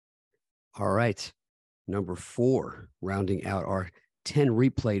All right. Number 4, rounding out our 10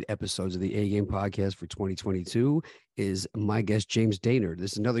 replayed episodes of the A Game podcast for 2022 is my guest, James Dainard.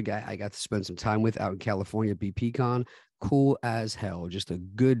 This is another guy I got to spend some time with out in California, BPCon. Cool as hell. Just a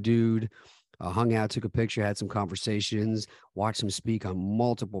good dude. Hung out, took a picture, had some conversations, watched him speak on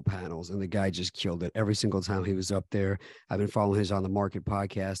multiple panels, and the guy just killed it every single time he was up there. I've been following his On the Market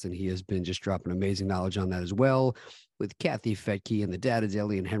podcast, and he has been just dropping amazing knowledge on that as well with Kathy Fetke and the Data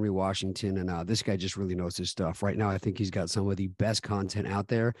Daily and Henry Washington. And this guy just really knows his stuff. Right now, I think he's got some of the best content out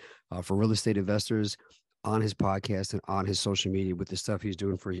there for real estate investors on his podcast and on his social media with the stuff he's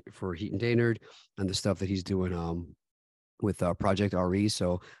doing for Heat and Dainard and the stuff that he's doing with Project RE.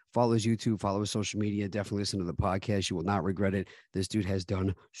 So follow his YouTube, follow his social media, definitely listen to the podcast. You will not regret it. This dude has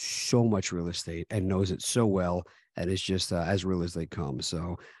done so much real estate and knows it so well. And it's just as real as they come.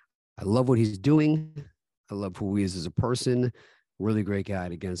 So I love what he's doing. I love who he is as a person. Really great guy.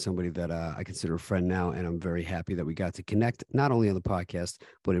 And again, somebody that I consider a friend now. And I'm very happy that we got to connect, not only on the podcast,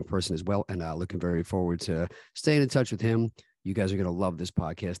 but in person as well. And looking very forward to staying in touch with him. You guys are going to love this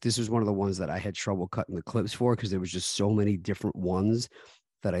podcast. This was one of the ones that I had trouble cutting the clips for because there was just so many different ones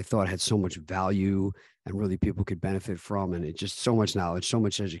that I thought had so much value and really people could benefit from. And it just so much knowledge, so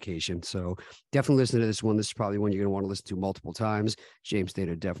much education. So definitely listen to this one. This is probably one you're going to want to listen to multiple times. James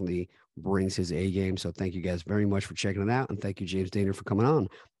Dainard definitely brings his A game. So thank you guys very much for checking it out. And thank you, James Dainard, for coming on.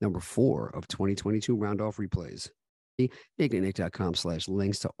 Number 4 of 2022 Round Off Replays.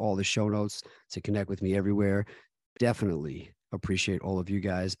 nicknick.com/links to all the show notes to connect with me everywhere. Definitely appreciate all of you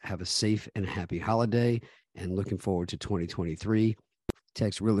guys. Have a safe and happy holiday and looking forward to 2023.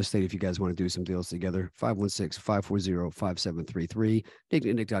 Text real estate if you guys want to do some deals together. 516-540-5733.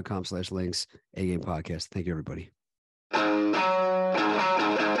 nicknick.com/links. A Game Podcast. Thank you, everybody.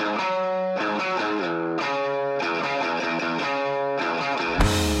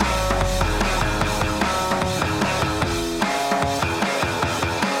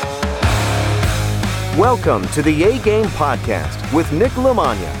 Welcome to the A Game Podcast with Nick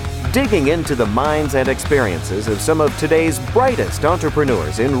Lamagna, digging into the minds and experiences of some of today's brightest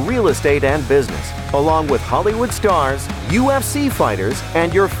entrepreneurs in real estate and business, along with Hollywood stars, UFC fighters,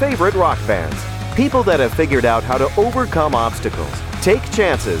 and your favorite rock bands. People that have figured out how to overcome obstacles, take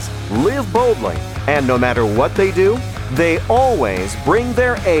chances, live boldly, and no matter what they do, they always bring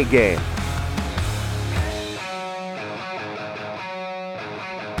their A game.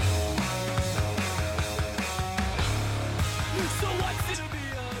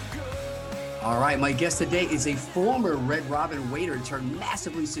 All right, my guest today is a former Red Robin waiter turned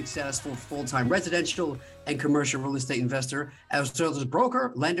massively successful full-time residential and commercial real estate investor, as well as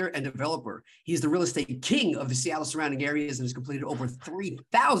broker, lender, and developer. He's the real estate king of the Seattle surrounding areas and has completed over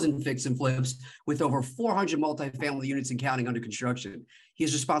 3,000 fix and flips with over 400 multifamily units and counting under construction. He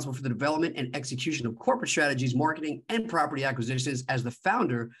is responsible for the development and execution of corporate strategies, marketing, and property acquisitions as the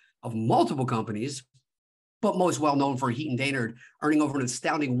founder of multiple companies, but most well known for Heat and Dainard, earning over an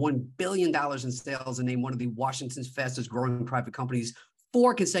astounding $1 billion in sales and named one of the Washington's fastest growing private companies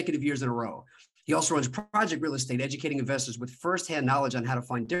 4 consecutive years in a row. He also runs Project Real Estate, educating investors with firsthand knowledge on how to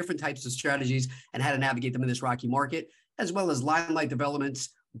find different types of strategies and how to navigate them in this rocky market, as well as Limelight Developments,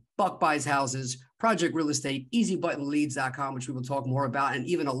 Buck Buys Houses, Project Real Estate, EasyButtonLeads.com, which we will talk more about, and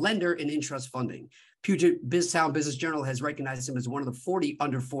even a lender in interest funding. Puget BizTown Business Journal has recognized him as one of the 40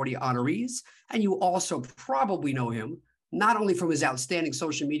 under 40 honorees. And you also probably know him, not only from his outstanding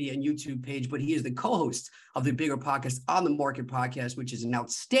social media and YouTube page, but he is the co-host of the bigger podcast, On the Market podcast, which is an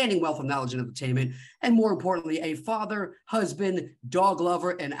outstanding wealth of knowledge and entertainment. And more importantly, a father, husband, dog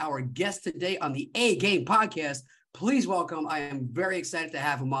lover, and our guest today on the A Game podcast. Please welcome, I am very excited to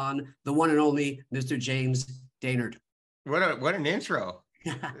have him on, the one and only Mr. James Dainard. What an intro.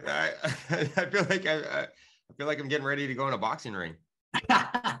 I feel like I'm getting ready to go in a boxing ring.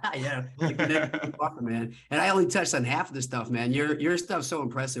 Yeah, man. And I only touched on half of the stuff, man. Your stuff's so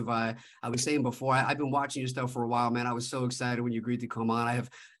impressive. I was saying before, I've been watching your stuff for a while, man. I was so excited when you agreed to come on. I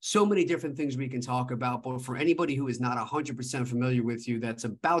have so many different things we can talk about, but for anybody who is not 100% familiar with you, that's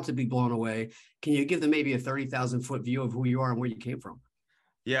about to be blown away, can you give them maybe a 30,000-foot view of who you are and where you came from?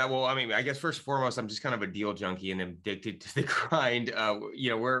 Yeah, well, I mean, I guess first and foremost, I'm just kind of a deal junkie and addicted to the grind.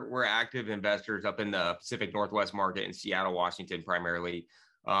 We're active investors up in the Pacific Northwest market in Seattle, Washington, primarily.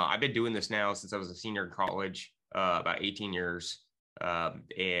 I've been doing this now since I was a senior in college, about 18 years.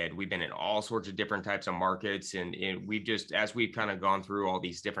 And we've been in all sorts of different types of markets. And we've just, as we've kind of gone through all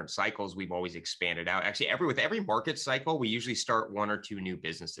these different cycles, we've always expanded out. Actually, with every market cycle, we usually start 1 or 2 new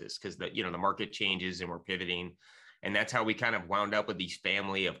businesses because the market changes and we're pivoting. And that's how we kind of wound up with these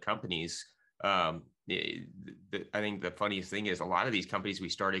family of companies. I think the funniest thing is a lot of these companies we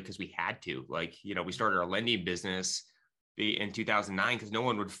started because we had to, like, we started our lending business in 2009 because no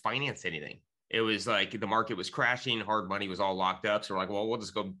one would finance anything. It was like the market was crashing, hard money was all locked up. So we're like, well, we'll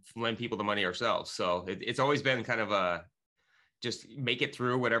just go lend people the money ourselves. So it's always been kind of a just make it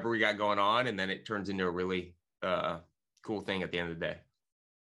through whatever we got going on. And then it turns into a really cool thing at the end of the day.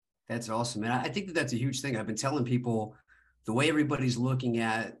 That's awesome. And I think that that's a huge thing. I've been telling people the way everybody's looking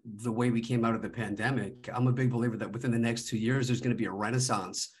at the way we came out of the pandemic. I'm a big believer that within the next 2 years, there's going to be a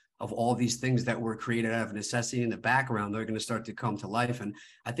renaissance of all these things that were created out of necessity in the background. They're going to start to come to life. And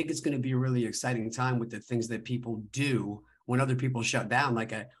I think it's going to be a really exciting time with the things that people do when other people shut down.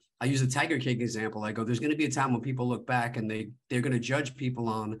 Like I use the Tiger King example. I go, there's going to be a time when people look back and they're going to judge people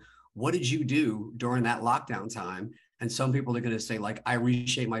on what did you do during that lockdown time? And some people are going to say, like, I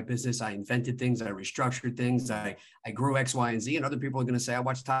reshaped my business. I invented things. I restructured things. I grew X, Y, and Z. And other people are going to say, I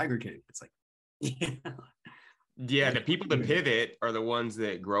watched Tiger King. It's like, yeah. Yeah, the people that pivot are the ones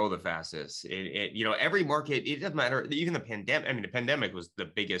that grow the fastest. Every market, it doesn't matter. Even the pandemic, I mean, the pandemic was the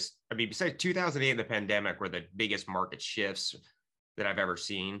biggest. I mean, besides 2008 and the pandemic were the biggest market shifts that I've ever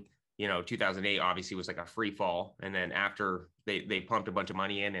seen. 2008 obviously was like a free fall. And then after they pumped a bunch of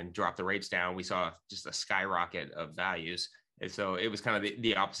money in and dropped the rates down, we saw just a skyrocket of values. And so it was kind of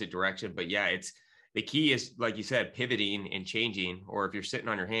the opposite direction. But yeah, the key is, like you said, pivoting and changing. Or if you're sitting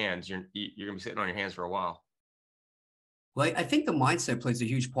on your hands, you're going to be sitting on your hands for a while. Well, I think the mindset plays a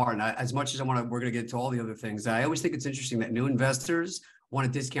huge part. And as much as we're going to get to all the other things, I always think it's interesting that new investors want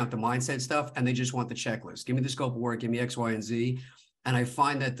to discount the mindset stuff and they just want the checklist. Give me the scope of work, give me X, Y, and Z. And I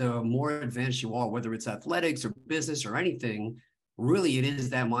find that the more advanced you are, whether it's athletics or business or anything, really it is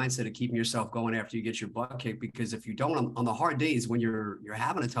that mindset of keeping yourself going after you get your butt kicked. Because if you don't, on the hard days when you're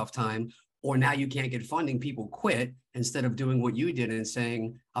having a tough time, or now you can't get funding, people quit instead of doing what you did and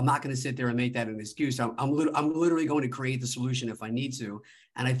saying, I'm not going to sit there and make that an excuse. I'm literally going to create the solution if I need to.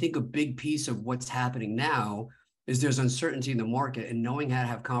 And I think a big piece of what's happening now is there's uncertainty in the market, and knowing how to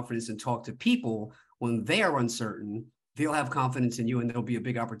have confidence and talk to people when they are uncertain, they'll have confidence in you and there'll be a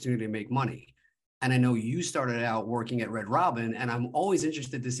big opportunity to make money. And I know you started out working at Red Robin, and I'm always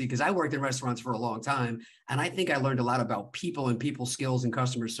interested to see, because I worked in restaurants for a long time, and I think I learned a lot about people and people skills and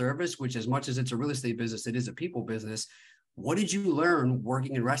customer service, which, as much as it's a real estate business, it is a people business. What did you learn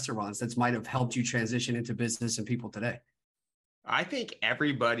working in restaurants that might have helped you transition into business and people today? I think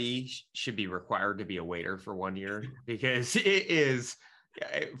everybody should be required to be a waiter for 1 year, because it is,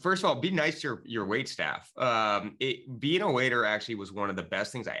 first of all, be nice to your wait staff. Being a waiter actually was one of the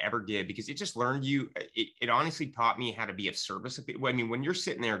best things I ever did, because it just learned it honestly taught me how to be of service. I mean, when you're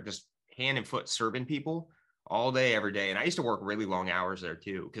sitting there just hand and foot serving people all day, every day. And I used to work really long hours there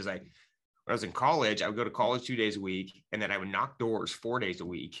too, because when I was in college, I would go to college 2 days a week, and then I would knock doors 4 days a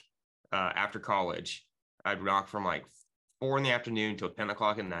week. After college, I'd knock from like 4 p.m. till 10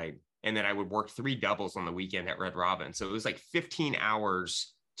 o'clock at night. And then I would work 3 doubles on the weekend at Red Robin. So it was like 15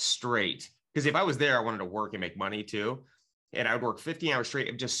 hours straight. Because if I was there, I wanted to work and make money too. And I would work 15 hours straight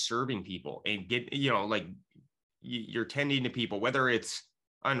of just serving people and get, like you're tending to people, whether it's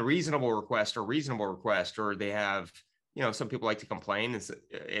unreasonable request or reasonable request, or they have, some people like to complain.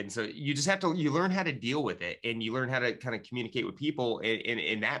 And so you just have you learn how to deal with it, and you learn how to kind of communicate with people.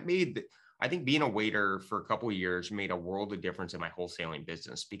 And that made, I think, being a waiter for a couple of years made a world of difference in my wholesaling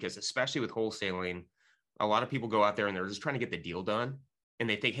business, because especially with wholesaling, a lot of people go out there and they're just trying to get the deal done. And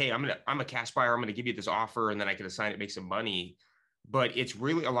they think, hey, I'm a cash buyer. I'm going to give you this offer, and then I can assign it, make some money. But it's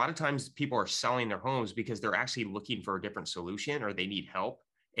really, a lot of times people are selling their homes because they're actually looking for a different solution, or they need help.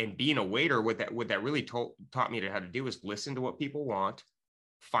 And being a waiter, what that really taught me how to do is listen to what people want,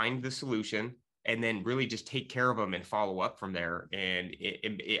 find the solution, and then really just take care of them and follow up from there. And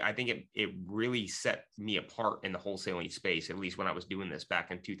I think it really set me apart in the wholesaling space, at least when I was doing this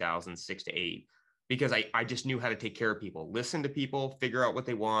back in 2006 to 8, because I just knew how to take care of people, listen to people, figure out what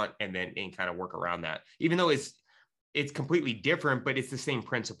they want, and kind of work around that. Even though it's completely different, but it's the same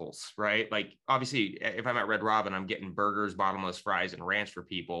principles, right? Like, obviously, if I'm at Red Robin, I'm getting burgers, bottomless fries, and ranch for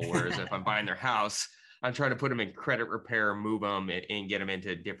people. Whereas if I'm buying their house, I'm trying to put them in credit repair, move them, and get them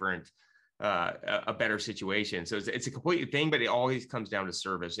into different, a better situation. So it's a complete thing, but it always comes down to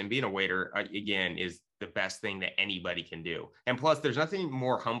service. And being a waiter, again, is the best thing that anybody can do. And plus, there's nothing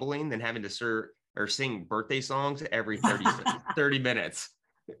more humbling than having to serve or sing birthday songs every 30 minutes.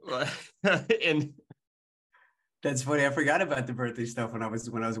 And that's funny. I forgot about the birthday stuff when I was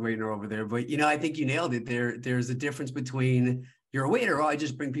waiting over there. But I think you nailed it. There's a difference between, you're a waiter, I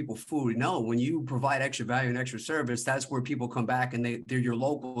just bring people food. No, when you provide extra value and extra service, that's where people come back, and they're your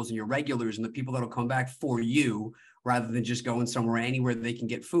locals and your regulars and the people that'll come back for you, rather than just going somewhere anywhere they can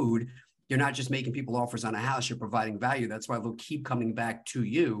get food. you're not just making people offers on a house, you're providing value. That's why they'll keep coming back to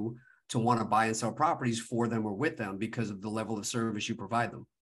you to want to buy and sell properties for them or with them because of the level of service you provide them.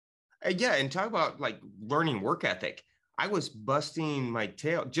 Yeah, and talk about like learning work ethic. I was busting my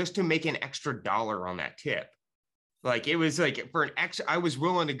tail just to make an extra dollar on that tip. Like it was like for an extra, I was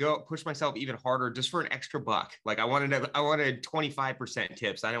willing to go push myself even harder just for an extra buck. Like I wanted 25%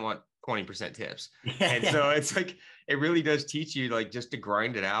 tips. I didn't want 20% tips. And so it's like, it really does teach you like just to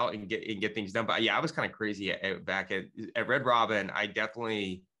grind it out and get things done. But yeah, I was kind of crazy back at Red Robin. I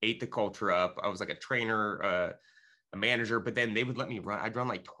definitely ate the culture up. I was like a trainer, a manager, but then they would let me run. I'd run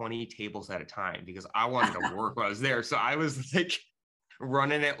like 20 tables at a time because I wanted to work while I was there. So I was like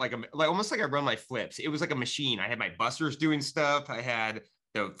running it like almost like I run my flips. It was like a machine. I had my busters doing stuff. I had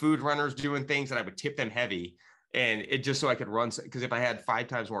the food runners doing things, and I would tip them heavy. And it just so I could run, because if I had 5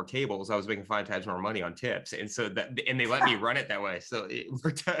 times more tables, I was making 5 times more money on tips. And so and they let me run it that way. So it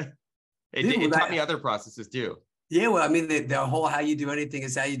taught me other processes too. Yeah, well, I mean, the whole how you do anything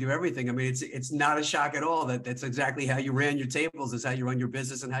is how you do everything. I mean, it's not a shock at all that that's exactly how you ran your tables, is how you run your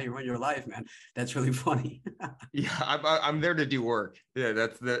business and how you run your life, man. That's really funny. Yeah, I'm there to do work. Yeah,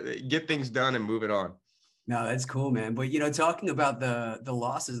 that's get things done and move it on. No, that's cool, man. But, talking about the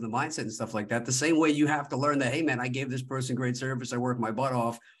losses, the mindset and stuff like that, the same way you have to learn that, hey, man, I gave this person great service, I worked my butt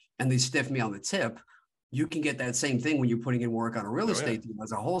off, and they stiffed me on the tip. You can get that same thing when you're putting in work on a real estate deal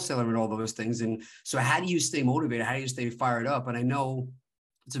as a wholesaler and all those things. And so how do you stay motivated? How do you stay fired up? And I know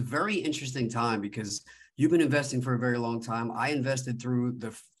it's a very interesting time because you've been investing for a very long time. I invested through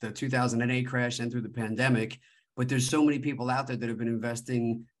the 2008 crash and through the pandemic, but there's so many people out there that have been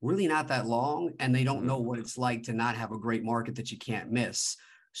investing really not that long, and they don't know what it's like to not have a great market that you can't miss.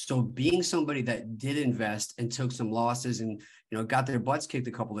 So being somebody that did invest and took some losses and, got their butts kicked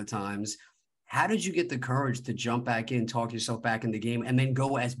a couple of times, how did you get the courage to jump back in, talk yourself back in the game, and then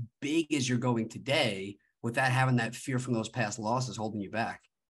go as big as you're going today without having that fear from those past losses holding you back?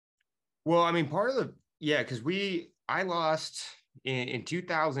 Well, I mean, because I lost in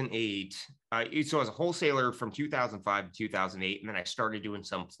 2008. So I was a wholesaler from 2005 to 2008, and then I started doing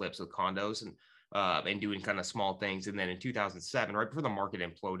some flips with condos and doing kind of small things. And then in 2007, right before the market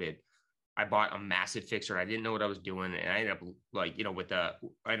imploded, I bought a massive fixer. I didn't know what I was doing. And I ended up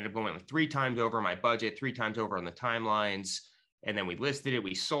I ended up going like 3 times over my budget, 3 times over on the timelines. And then we listed it,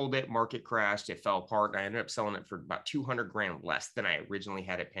 we sold it, market crashed, it fell apart. And I ended up selling it for about 200 grand less than I originally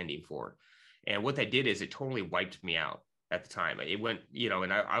had it pending for. And what that did is it totally wiped me out at the time. It went,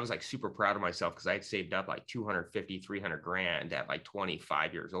 and I was like super proud of myself because I had saved up like 250, 300 grand at like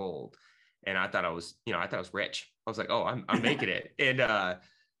 25 years old. And I thought I was rich. I was like, oh, I'm making it.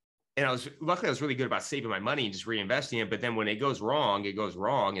 And I was really good about saving my money and just reinvesting it. But then when it goes wrong, it goes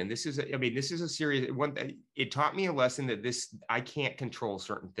wrong. And this is a serious one. It taught me a lesson that I can't control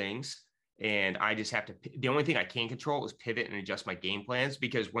certain things. And I just have to, the only thing I can control is pivot and adjust my game plans,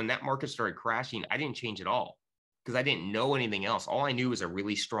 because when that market started crashing, I didn't change at all because I didn't know anything else. All I knew was a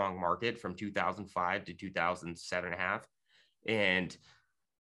really strong market from 2005 to 2007.5. And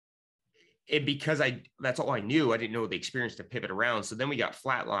because that's all I knew. I didn't know the experience to pivot around. So then we got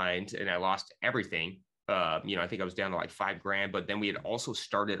flatlined and I lost everything. I think I was down to like 5 grand, but then we had also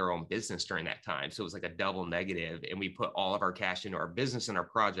started our own business during that time. So it was like a double negative, and we put all of our cash into our business and our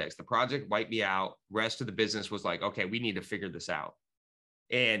projects. The project wiped me out. Rest of the business was like, okay, we need to figure this out.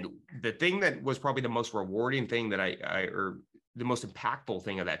 And the thing that was probably the most rewarding thing that or the most impactful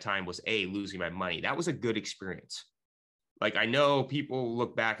thing of that time was losing my money. That was a good experience. Like, I know people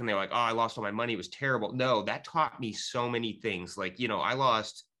look back and they're like, oh, I lost all my money. It was terrible. No, that taught me so many things. Like, I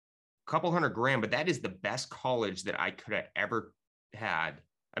lost a couple $100 grand, but that is the best college that I could have ever had.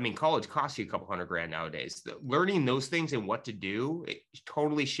 I mean, college costs you a couple $100 grand nowadays. Learning those things and what to do, it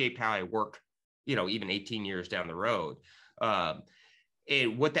totally shaped how I work, even 18 years down the road.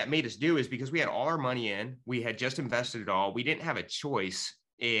 And what that made us do is, because we had all our money in, we had just invested it all. We didn't have a choice.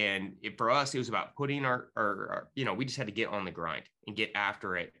 And for us, it was about putting our we just had to get on the grind and get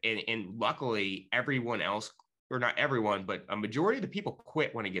after it. And luckily, everyone else, or not everyone, but a majority of the people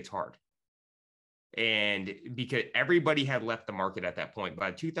quit when it gets hard. And because everybody had left the market at that point.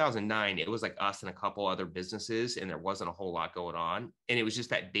 By 2009, it was like us and a couple other businesses, and there wasn't a whole lot going on. And it was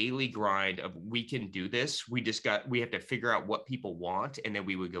just that daily grind of, we can do this. We have to figure out what people want, and then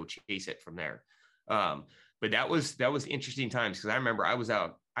we would go chase it from there. But that was interesting times, because I remember I was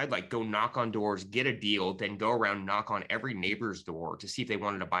out, I'd like go knock on doors, get a deal, then go around, knock on every neighbor's door to see if they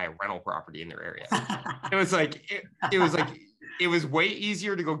wanted to buy a rental property in their area. It was way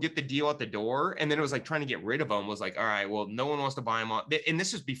easier to go get the deal at the door. And then it was like trying to get rid of them was like, all right, well, no one wants to buy them. And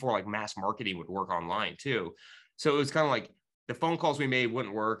this is before like mass marketing would work online too. So it was kind of like the phone calls we made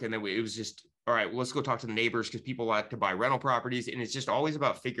wouldn't work. And then it was just, all right, well, let's go talk to the neighbors because people like to buy rental properties. And it's just always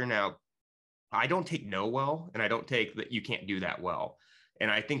about figuring out, I don't take no well, and I don't take that you can't do that well. And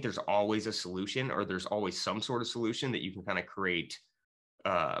I think there's always a solution, or there's always some sort of solution that you can kind of create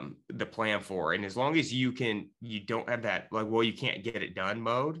the plan for. And as long as you don't have that, like, well, you can't get it done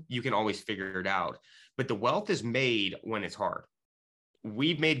mode, you can always figure it out. But the wealth is made when it's hard.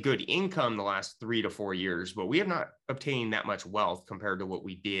 We've made good income the last 3 to 4 years, but we have not obtained that much wealth compared to what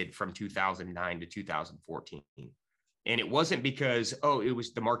we did from 2009 to 2014. And it wasn't because,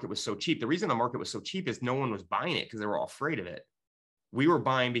 the market was so cheap. The reason the market was so cheap is no one was buying it because they were all afraid of it. We were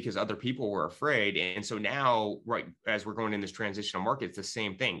buying because other people were afraid. And so now, right, as we're going in this transitional market, it's the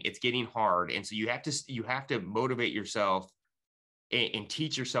same thing. It's getting hard. And so you have to motivate yourself and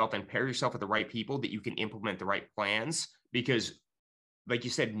teach yourself and pair yourself with the right people that you can implement the right plans, because like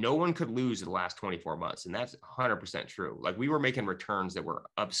you said, no one could lose the last 24 months. And that's 100% true. Like, we were making returns that were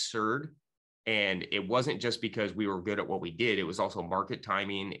absurd. And it wasn't just because we were good at what we did. It was also market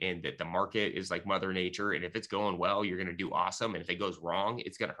timing, and that the market is like Mother Nature. And if it's going well, you're going to do awesome. And if it goes wrong,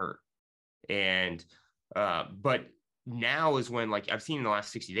 it's going to hurt. And, but now is when, like, I've seen in the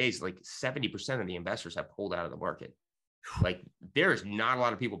last 60 days, like 70% of the investors have pulled out of the market. Like, there's not a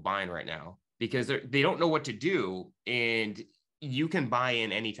lot of people buying right now because they don't know what to do. And you can buy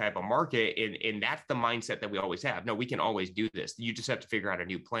in any type of market. And that's the mindset that we always have. No, we can always do this. You just have to figure out a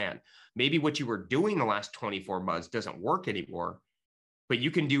new plan. Maybe what you were doing the last 24 months doesn't work anymore, but you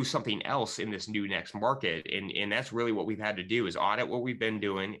can do something else in this new next market. And that's really what we've had to do, is audit what we've been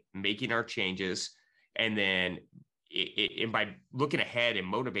doing, making our changes. And then and by looking ahead and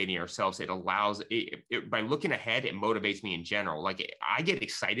motivating ourselves, by looking ahead, it motivates me in general. Like, I get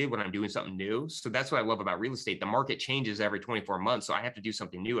excited when I'm doing something new. So that's what I love about real estate. The market changes every 24 months. So I have to do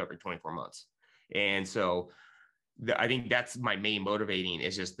something new every 24 months. And so I think that's my main motivating,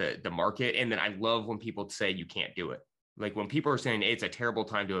 is just the market. And then I love when people say you can't do it. Like, when people are saying, hey, it's a terrible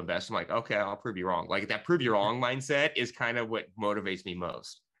time to invest, I'm like, okay, I'll prove you wrong. Like, that prove you wrong mindset is kind of what motivates me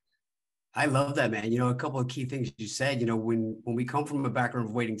most. I love that, man. You know, a couple of key things you said, you know, when we come from a background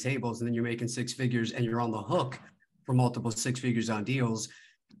of waiting tables and then you're making 6 figures and you're on the hook for multiple 6 figures on deals,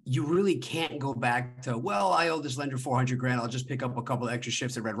 you really can't go back to, well, I owe this lender 400 grand. I'll just pick up a couple of extra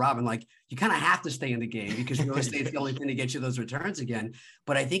shifts at Red Robin. Like, you kind of have to stay in the game because real estate is the only thing to get you those returns again.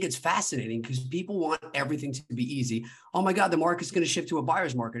 But I think it's fascinating because people want everything to be easy. Oh my God, the market's going to shift to a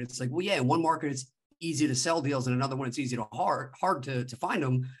buyer's market. It's like, well, yeah, in one market, it's easy to sell deals, and another one it's easy to hard to find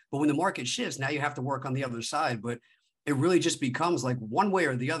them. But when the market shifts, now you have to work on the other side. But it really just becomes like, one way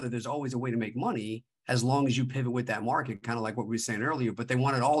or the other, there's always a way to make money as long as you pivot with that market, kind of like what we were saying earlier. But they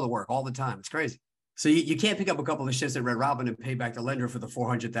want it all to work all the time. It's crazy. So you can't pick up a couple of shifts at Red Robin and pay back the lender for the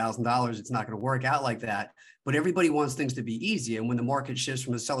 $400,000. It's not going to work out like that. But everybody wants things to be easy. And when the market shifts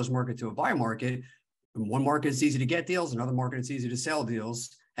from a seller's market to a buyer market, in one market it's easy to get deals, another market it's easy to sell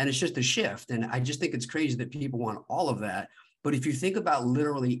deals. And it's just a shift. And I just think it's crazy that people want all of that. But if you think about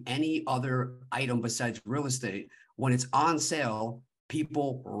literally any other item besides real estate, when it's on sale,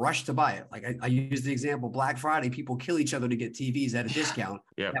 people rush to buy it. Like, I use the example, Black Friday, people kill each other to get TVs at a discount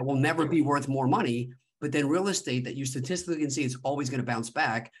that will never be worth more money. But then real estate, that you statistically can see, it's always going to bounce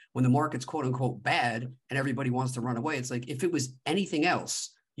back when the market's quote unquote bad and everybody wants to run away. It's like, if it was anything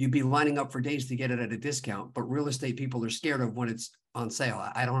else, you'd be lining up for days to get it at a discount. But real estate people are scared of when it's on sale.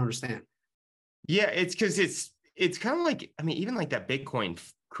 I don't understand. Yeah, it's because it's kind of like, I mean, even like that Bitcoin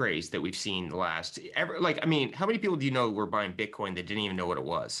craze that we've seen the last ever. Like, I mean, how many people do you know were buying Bitcoin that didn't even know what it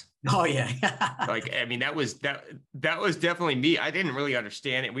was? Oh yeah. Like, I mean, that was definitely me. I didn't really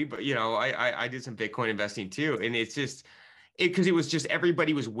understand it. I did some Bitcoin investing too, and it's just because it was just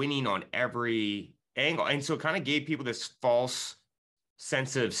everybody was winning on every angle, and so it kind of gave people this false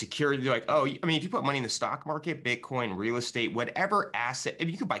sense of security. Like, oh, I mean, if you put money in the stock market, Bitcoin, real estate, whatever asset, and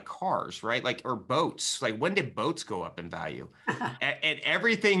you could buy cars, right? Like, or boats. Like, when did boats go up in value? and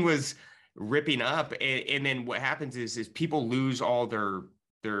everything was ripping up. And then what happens is people lose all their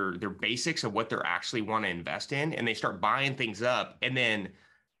basics of what they're actually want to invest in, and they start buying things up. And then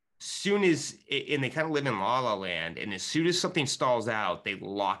and they kind of live in la la land. And as soon as something stalls out, they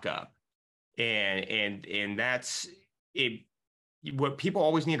lock up. And that's it. What people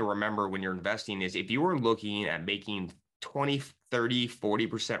always need to remember when you're investing is, if you are looking at making 20, 30,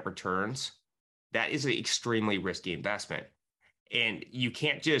 40% returns, that is an extremely risky investment. And you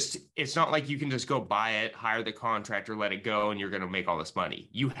can't it's not like you can just go buy it, hire the contractor, let it go, and you're going to make all this money.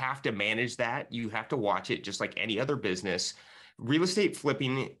 You have to manage that. You have to watch it just like any other business. Real estate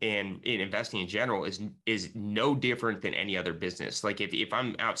flipping and investing in general is no different than any other business. Like, if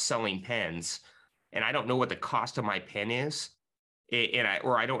I'm out selling pens and I don't know what the cost of my pen is,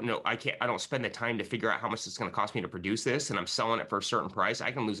 I don't know, I don't spend the time to figure out how much it's going to cost me to produce this, and I'm selling it for a certain price,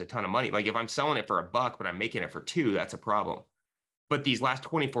 I can lose a ton of money. Like if I'm selling it for $1, but I'm making it for 2, that's a problem. But these last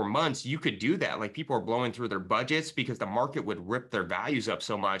 24 months, you could do that. Like people are blowing through their budgets because the market would rip their values up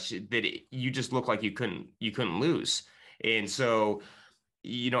so much that you just look like you couldn't lose. And so,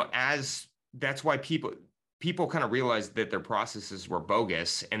 as that's why people kind of realized that their processes were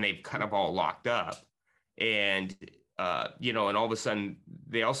bogus and they've kind of all locked up. And and all of a sudden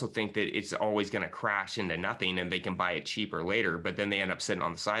they also think that it's always going to crash into nothing and they can buy it cheaper later, but then they end up sitting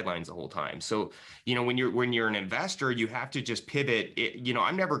on the sidelines the whole time. So, when you're an investor, you have to just pivot.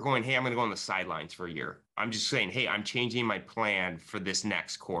 I'm never going, hey, I'm going to go on the sidelines for a year. I'm just saying, hey, I'm changing my plan for this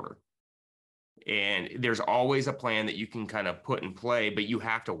next quarter. And there's always a plan that you can kind of put in play, but you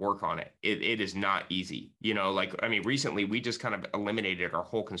have to work on it. It is not easy. Recently we just kind of eliminated our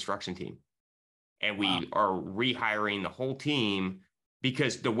whole construction team. And we are rehiring the whole team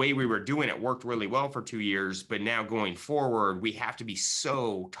because the way we were doing it worked really well for 2 years. But now going forward, we have to be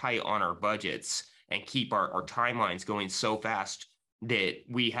so tight on our budgets and keep our timelines going so fast that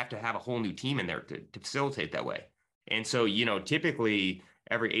we have to have a whole new team in there to facilitate that way. And so, typically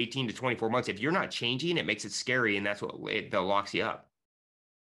every 18 to 24 months, if you're not changing, it makes it scary. And that's what that locks you up.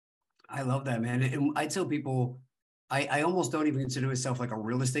 I love that, man. And I tell people, I almost don't even consider myself like a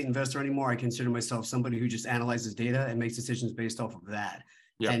real estate investor anymore. I consider myself somebody who just analyzes data and makes decisions based off of that.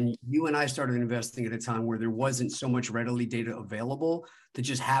 Yep. And you and I started investing at a time where there wasn't so much readily data available to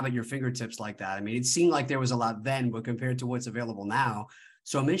just have at your fingertips like that. I mean, it seemed like there was a lot then, but compared to what's available now.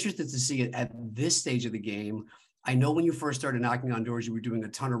 So I'm interested to see it at this stage of the game. I know when you first started knocking on doors, you were doing a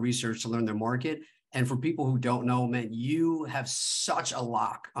ton of research to learn their market. And for people who don't know, man, you have such a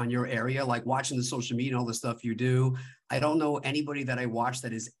lock on your area, like watching the social media and all the stuff you do. I don't know anybody that I watch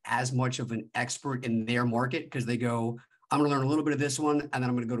that is as much of an expert in their market because they go, I'm going to learn a little bit of this one, and then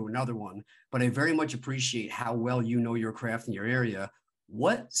I'm going to go to another one. But I very much appreciate how well you know your craft in your area.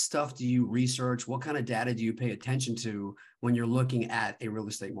 What stuff do you research? What kind of data do you pay attention to when you're looking at a real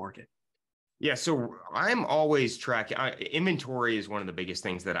estate market? Yeah, so I'm always tracking. Inventory is one of the biggest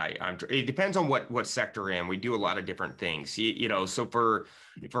things that I'm. It depends on what sector in. We do a lot of different things. So for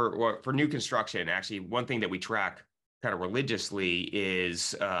new construction, actually, one thing that we track kind of religiously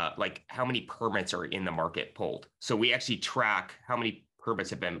is like how many permits are in the market pulled. So we actually track how many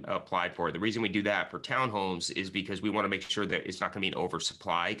permits have been applied for. The reason we do that for townhomes is because we want to make sure that it's not going to be an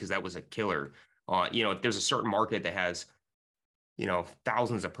oversupply, because that was a killer. If there's a certain market that has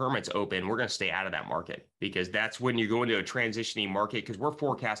thousands of permits open, we're going to stay out of that market, because that's when you go into a transitioning market, because we're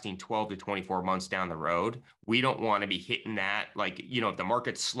forecasting 12 to 24 months down the road. We don't want to be hitting that. Like, if the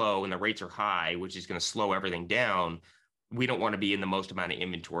market's slow and the rates are high, which is going to slow everything down, we don't want to be in the most amount of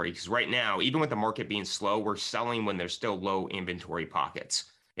inventory, because right now, even with the market being slow, we're selling when there's still low inventory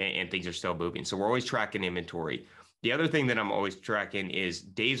pockets and things are still moving. So we're always tracking inventory. The other thing that I'm always tracking is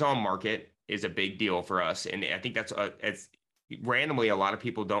days on market is a big deal for us. And I think it's randomly, a lot of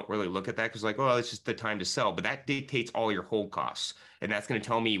people don't really look at that because like, well, it's just the time to sell, but that dictates all your hold costs. And that's going to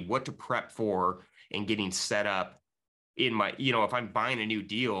tell me what to prep for and getting set up in my, if I'm buying a new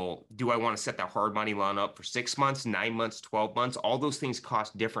deal, do I want to set that hard money loan up for 6 months, 9 months, 12 months? All those things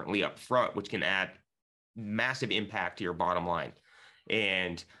cost differently up front, which can add massive impact to your bottom line.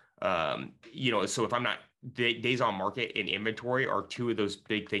 And, so if I'm not, days on market and inventory are two of those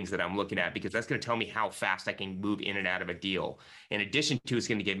big things that I'm looking at, because that's going to tell me how fast I can move in and out of a deal. In addition to, it's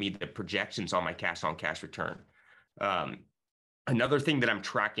going to give me the projections on my cash on cash return. Another thing that I'm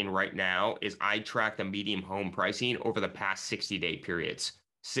tracking right now is I track the median home pricing over the past 60-day periods,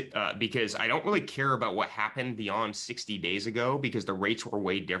 because I don't really care about what happened beyond 60 days ago, because the rates were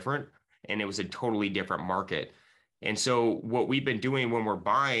way different and it was a totally different market. And so what we've been doing when we're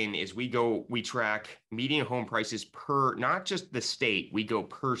buying is we track median home prices per, not just the state, we go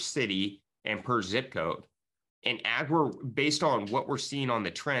per city and per zip code. And as we're based on what we're seeing on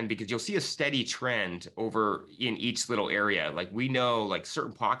the trend, because you'll see a steady trend over in each little area. Like we know like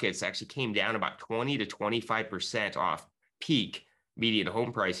certain pockets actually came down about 20 to 25% off peak median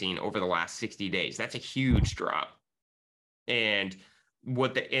home pricing over the last 60 days. That's a huge drop. And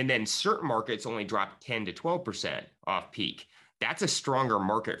then certain markets only drop 10 to 12% off peak. That's a stronger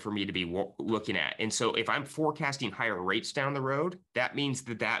market for me to be looking at. And so if I'm forecasting higher rates down the road, that means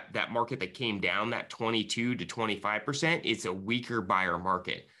that market that came down, that 22 to 25%, is a weaker buyer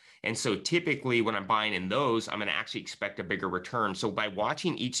market. And so typically when I'm buying in those, I'm going to actually expect a bigger return. So by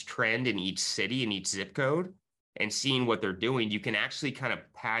watching each trend in each city and each zip code and seeing what they're doing, you can actually kind of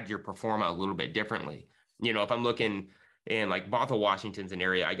pad your performa a little bit differently. If I'm looking in like Bothell, Washington's an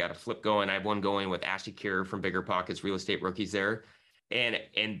area I got a flip going. I have one going with Ashley Kerr from Bigger Pockets Real Estate Rookies there. And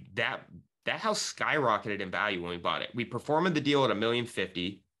that house skyrocketed in value when we bought it. We performed the deal at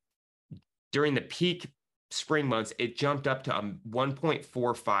 $1,050,000. During the peak spring months, it jumped up to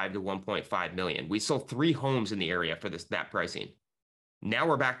 1.45 to 1.5 million. We sold 3 homes in the area for that pricing. Now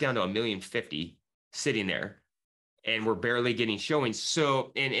we're back down to $1,050,000 sitting there, and we're barely getting showings.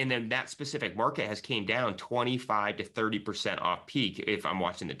 So, and then that specific market has came down 25 to 30% off peak if I'm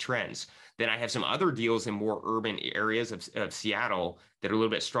watching the trends. Then I have some other deals in more urban areas of Seattle that are a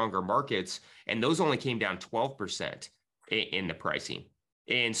little bit stronger markets, and those only came down 12% in the pricing.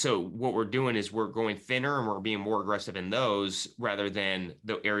 And so what we're doing is we're going thinner and we're being more aggressive in those rather than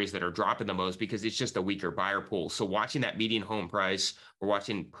the areas that are dropping the most, because it's just a weaker buyer pool. So watching that median home price, we're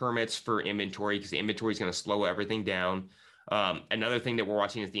watching permits for inventory, because the inventory is going to slow everything down. Another thing that we're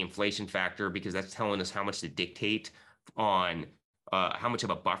watching is the inflation factor, because that's telling us how much to dictate on how much of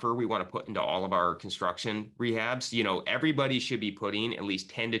a buffer we want to put into all of our construction rehabs. You know, everybody should be putting at least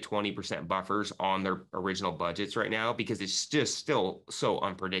 10 to 20% buffers on their original budgets right now, because it's just still so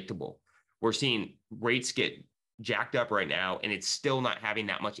unpredictable. We're seeing rates get jacked up right now, and it's still not having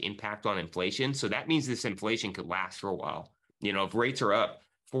that much impact on inflation. So that means this inflation could last for a while. You know, if rates are up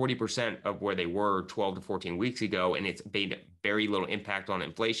 40% of where they were 12 to 14 weeks ago, and it's made very little impact on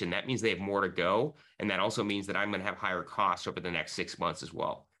inflation, that means they have more to go. And that also means that I'm going to have higher costs over the next 6 months as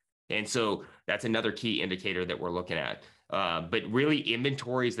well. And so that's another key indicator that we're looking at. But really,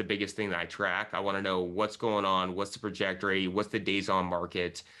 inventory is the biggest thing that I track. I want to know what's going on, what's the trajectory, what's the days on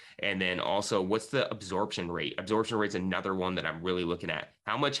market, and then also what's the absorption rate. Absorption rate is another one that I'm really looking at.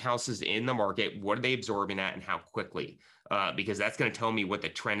 How much houses in the market, what are they absorbing at, and how quickly? Because that's going to tell me what the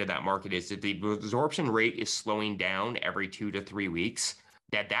trend of that market is. If the absorption rate is slowing down every 2 to 3 weeks,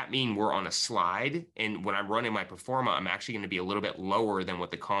 that means we're on a slide. And when I'm running my performa, I'm actually going to be a little bit lower than what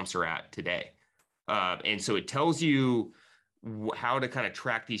the comps are at today. And so it tells you how to kind of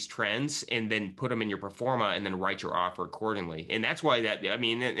track these trends and then put them in your performa and then write your offer accordingly. And that's why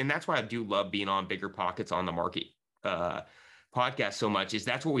that's why I do love being on Bigger Pockets on the Market podcast so much, is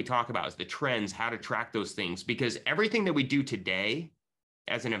that's what we talk about, is the trends, how to track those things, because everything that we do today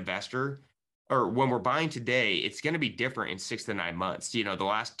as an investor, or when we're buying today, it's going to be different in 6 to 9 months. You know, the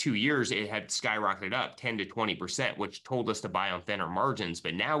last 2 years, it had skyrocketed up 10 to 20%, which told us to buy on thinner margins.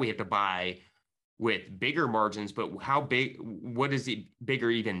 But now we have to buy with bigger margins. But how big, what does it bigger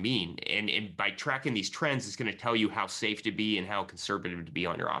even mean? And by tracking these trends, it's going to tell you how safe to be and how conservative to be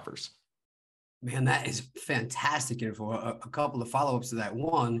on your offers. Man, that is fantastic info. A couple of follow-ups to that.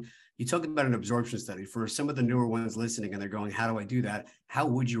 One, you talked about an absorption study. For some of the newer ones listening and they're going, how do I do that? How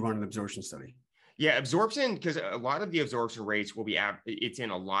would you run an absorption study? Yeah, absorption, because a lot of the absorption rates will be, it's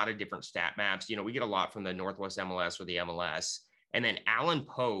in a lot of different stat maps. You know, we get a lot from the Northwest MLS or the MLS. And then Alan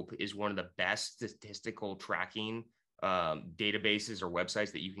Pope is one of the best statistical tracking databases or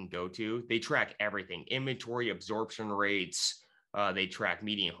websites that you can go to. They track everything: inventory, absorption rates. They track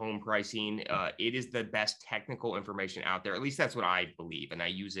median home pricing. It is the best technical information out there. At least that's what I believe. And I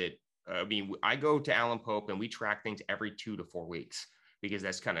use it. I mean, I go to Alan Pope and we track things every 2 to 4 weeks, because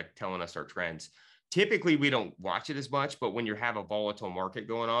that's kind of telling us our trends. Typically, we don't watch it as much, but when you have a volatile market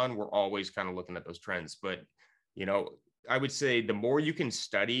going on, we're always kind of looking at those trends. But, you know, I would say the more you can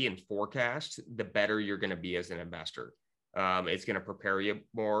study and forecast, the better you're going to be as an investor. It's going to prepare you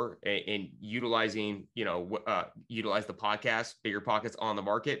more, and utilizing, utilize the podcast, Bigger Pockets on the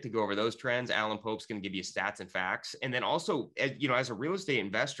Market, to go over those trends. Alan Pope's going to give you stats and facts. And then also, as a real estate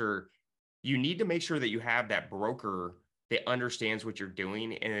investor, you need to make sure that you have that broker that understands what you're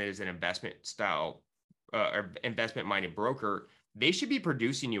doing and is an investment style or investment minded broker. They should be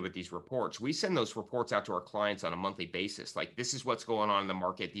producing you with these reports. We send those reports out to our clients on a monthly basis. Like, this is what's going on in the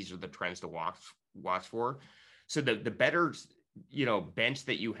market. These are the trends to watch for. So the better, bench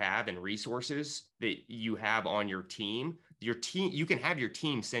that you have and resources that you have on your team, you can have your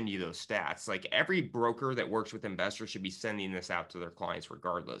team send you those stats. Like, every broker that works with investors should be sending this out to their clients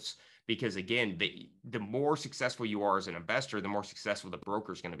regardless. Because again, the more successful you are as an investor, the more successful the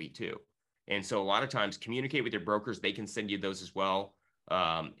broker is going to be too. And so a lot of times, communicate with your brokers. They can send you those as well.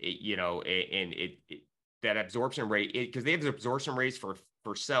 That absorption rate, because they have the absorption rates for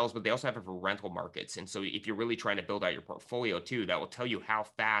sales, but they also have it for rental markets. And so if you're really trying to build out your portfolio too, that will tell you how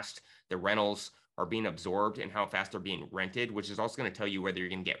fast the rentals are being absorbed and how fast they're being rented, which is also going to tell you whether you're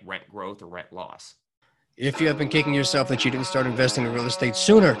going to get rent growth or rent loss. If you have been kicking yourself that you didn't start investing in real estate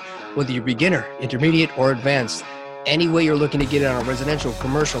sooner, whether you're beginner, intermediate, or advanced, any way you're looking to get it on a residential,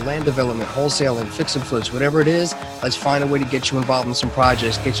 commercial, land development, wholesaling, fix and flips, whatever it is, let's find a way to get you involved in some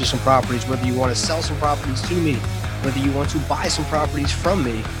projects, get you some properties, whether you want to sell some properties to me whether you want to buy some properties from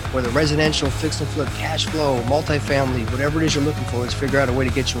me, whether residential, fix and flip, cash flow, multifamily, whatever it is you're looking for, let's figure out a way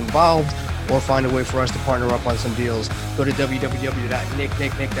to get you involved or find a way for us to partner up on some deals. Go to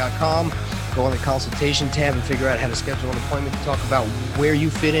www.nicknicknick.com, go on the consultation tab and figure out how to schedule an appointment to talk about where you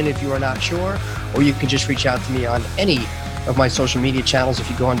fit in if you are not sure, or you can just reach out to me on any of my social media channels. If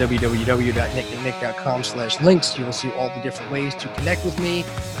you go on www.nicknicknick.com/links, you will see all the different ways to connect with me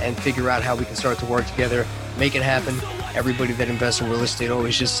and figure out how we can start to work together, make it happen. Everybody that invests in real estate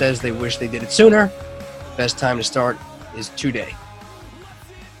always just says they wish they did it sooner. Best time to start is today.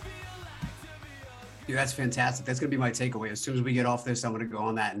 Dude, that's fantastic. That's going to be my takeaway. As soon as we get off this, I'm going to go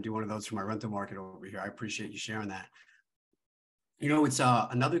on that and do one of those for my rental market over here. I appreciate you sharing that. You know, it's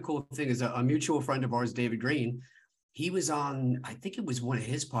another cool thing is a mutual friend of ours, David Green. He was on, I think it was one of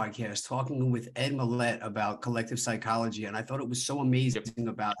his podcasts, talking with Ed Millett about collective psychology. And I thought it was so amazing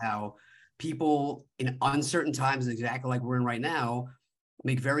about how people in uncertain times, exactly like we're in right now,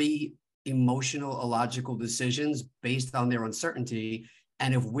 make very emotional, illogical decisions based on their uncertainty.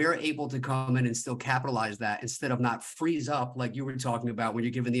 And if we're able to come in and still capitalize that instead of not freeze up, like you were talking about when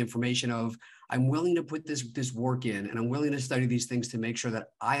you're given the information of, I'm willing to put this work in and I'm willing to study these things to make sure that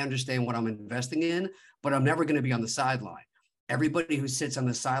I understand what I'm investing in, but I'm never going to be on the sideline. Everybody who sits on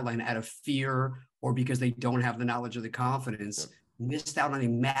the sideline out of fear or because they don't have the knowledge or the confidence missed out on a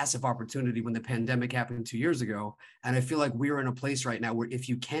massive opportunity when the pandemic happened 2 years ago. And I feel like we're in a place right now where if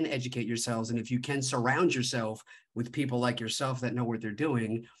you can educate yourselves and if you can surround yourself with people like yourself that know what they're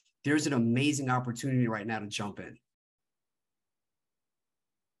doing, there's an amazing opportunity right now to jump in.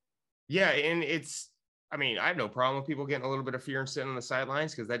 Yeah. And I have no problem with people getting a little bit of fear and sitting on the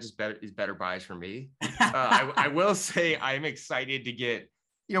sidelines because that just is better buys for me. I will say I'm excited to get,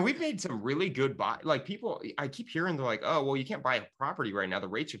 we've made some really good buy. Like people, I keep hearing they're like, oh, well, you can't buy a property right now. The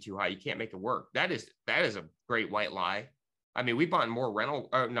rates are too high. You can't make it work. That is a great white lie. I mean, we bought more rental.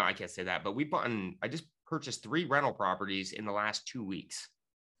 No, I can't say that, but I just purchased 3 rental properties in the last 2 weeks.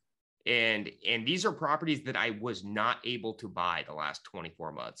 And these are properties that I was not able to buy the last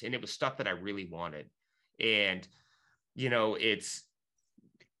 24 months. And it was stuff that I really wanted. And,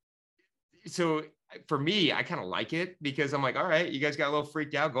 so for me, I kind of like it because I'm like, all right, you guys got a little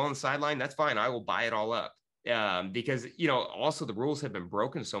freaked out, go on the sideline. That's fine. I will buy it all up. Because, also the rules have been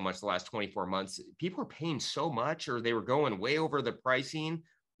broken so much the last 24 months. People are paying so much, or they were going way over the pricing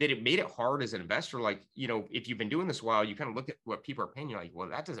that it made it hard as an investor. Like, if you've been doing this a while, you kind of look at what people are paying. You're like, well,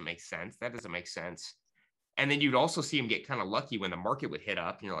 that doesn't make sense. That doesn't make sense. And then you'd also see them get kind of lucky when the market would hit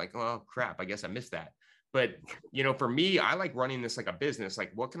up and you're like, oh crap, I guess I missed that. But, for me, I like running this like a business.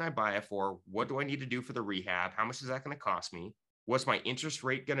 Like, what can I buy it for? What do I need to do for the rehab? How much is that going to cost me? What's my interest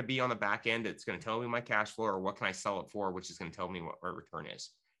rate going to be on the back end? It's going to tell me my cash flow, or what can I sell it for, which is going to tell me what my return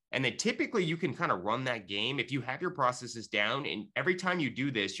is. And then typically you can kind of run that game if you have your processes down. And every time you do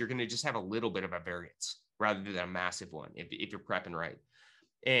this, you're going to just have a little bit of a variance rather than a massive one if you're prepping right.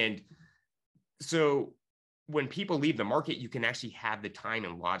 And so when people leave the market, you can actually have the time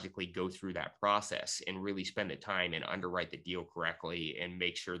and logically go through that process and really spend the time and underwrite the deal correctly and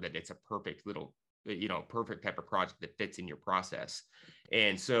make sure that it's a perfect little, perfect type of project that fits in your process.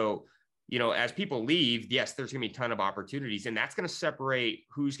 And so, as people leave, yes, there's going to be a ton of opportunities, and that's going to separate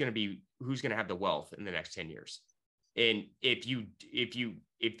who's going to have the wealth in the next 10 years. And if you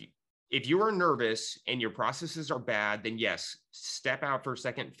are nervous and your processes are bad, then yes, step out for a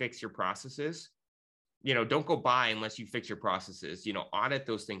second, fix your processes. Don't go buy unless you fix your processes, audit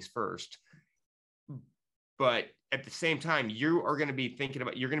those things first. But at the same time, you are going to be thinking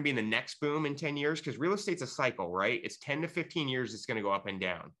about, you're going to be in the next boom in 10 years because real estate's a cycle, right? It's 10 to 15 years. It's going to go up and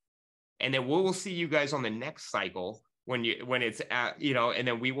down. And then we'll see you guys on the next cycle when it's at, and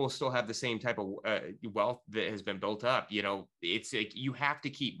then we will still have the same type of wealth that has been built up. It's like, you have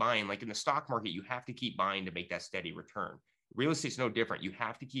to keep buying. Like in the stock market, you have to keep buying to make that steady return. Real estate's no different. You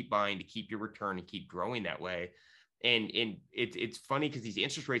have to keep buying to keep your return and keep growing that way. And it's funny because these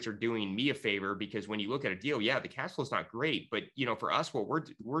interest rates are doing me a favor, because when you look at a deal, yeah, the cash flow is not great, but for us, what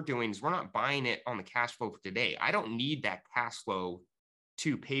we're doing is we're not buying it on the cash flow for today. I don't need that cash flow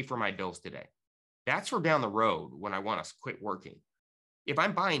to pay for my bills today. That's for down the road when I want to quit working. If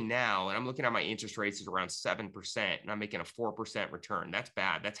I'm buying now and I'm looking at my interest rates is around 7% and I'm making a 4% return, that's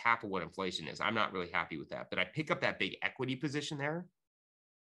bad. That's half of what inflation is. I'm not really happy with that. But I pick up that big equity position there.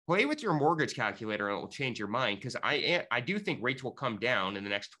 Play with your mortgage calculator and it will change your mind, because I do think rates will come down in the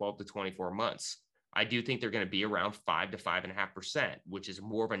next 12 to 24 months. I do think they're going to be around 5 to 5.5%, which is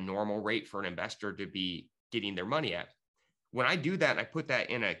more of a normal rate for an investor to be getting their money at. When I do that and I put that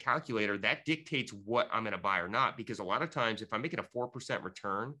in a calculator, that dictates what I'm going to buy or not. Because a lot of times if I'm making a 4%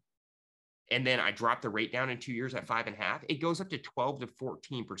 return and then I drop the rate down in 2 years at 5.5%, it goes up to 12 to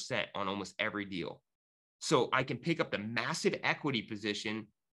 14% on almost every deal. So I can pick up the massive equity position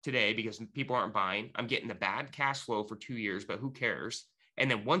today because people aren't buying. I'm getting the bad cash flow for 2 years, but who cares? And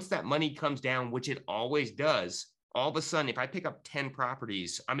then once that money comes down, which it always does, all of a sudden, if I pick up 10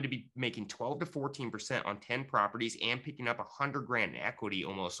 properties, I'm going to be making 12 to 14% on 10 properties and picking up $100,000 in equity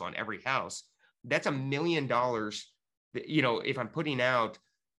almost on every house. That's $1 million. If I'm putting out,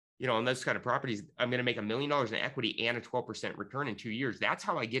 on those kind of properties, I'm going to make $1 million in equity and a 12% return in 2 years. That's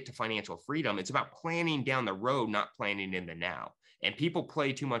how I get to financial freedom. It's about planning down the road, not planning in the now. And people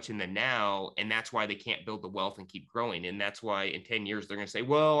play too much in the now, and that's why they can't build the wealth and keep growing. And that's why in 10 years, they're going to say,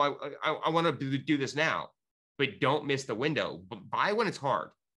 well, I want to do this now, but don't miss the window. Buy when it's hard.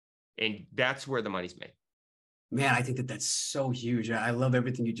 And that's where the money's made. Man, I think that's so huge. I love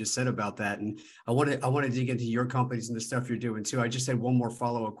everything you just said about that. And I want to dig into your companies and the stuff you're doing too. I just had one more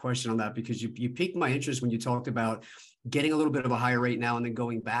follow-up question on that because you piqued my interest when you talked about getting a little bit of a higher rate now and then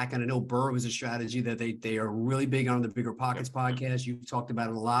going back. And I know Burr was a strategy that they are really big on the Bigger Pockets podcast. You've talked about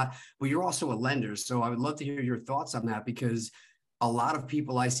it a lot, but you're also a lender. So I would love to hear your thoughts on that because a lot of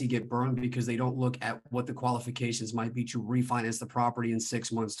people I see get burned because they don't look at what the qualifications might be to refinance the property in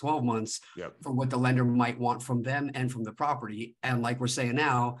 6 months, 12 months for what the lender might want from them and from the property. And like we're saying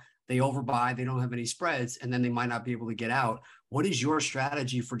now, they overbuy, they don't have any spreads, and then they might not be able to get out. What is your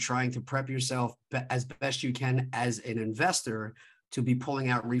strategy for trying to prep yourself as best you can as an investor to be pulling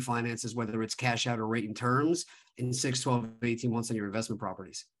out refinances, whether it's cash out or rate and terms in 6, 12, 18 months on your investment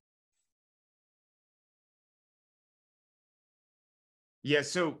properties? Yeah.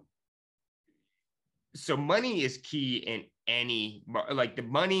 So money is key in any, like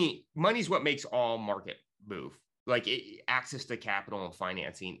money's what makes all market move, like access to capital and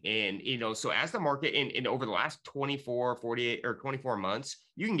financing. And, so as the market in over the last 24, 48 or 24 months,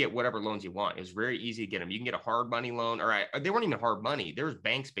 you can get whatever loans you want. It was very easy to get them. You can get a hard money loan, or they weren't even hard money. There was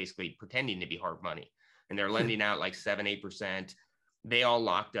banks basically pretending to be hard money, and they're lending out like 7-8%. They all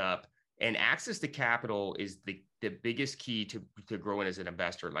locked up. And access to capital is the biggest key to growing as an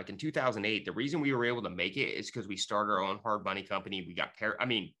investor. Like in 2008, the reason we were able to make it is because we started our own hard money company. We got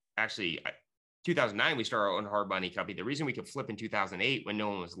 2009, we started our own hard money company. The reason we could flip in 2008 when no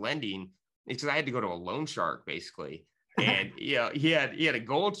one was lending is because I had to go to a loan shark basically. And he had a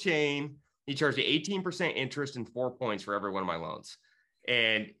gold chain. He charged me 18% interest and 4 points for every one of my loans.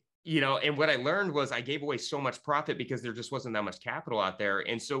 And and what I learned was I gave away so much profit because there just wasn't that much capital out there.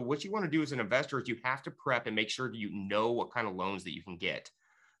 And so what you want to do as an investor is you have to prep and make sure that you know what kind of loans that you can get.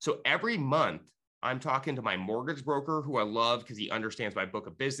 So every month I'm talking to my mortgage broker, who I love because he understands my book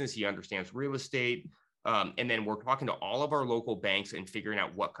of business. He understands real estate. And then we're talking to all of our local banks and figuring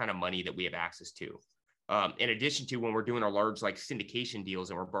out what kind of money that we have access to. In addition to when we're doing our large like syndication deals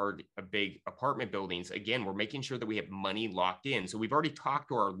and we're borrowing big apartment buildings, again, we're making sure that we have money locked in. So we've already talked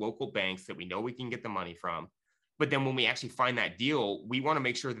to our local banks that we know we can get the money from. But then when we actually find that deal, we want to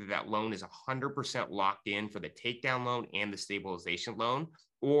make sure that that loan is 100% locked in for the takedown loan and the stabilization loan,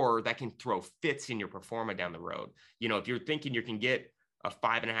 or that can throw fits in your pro forma down the road. If you're thinking you can get a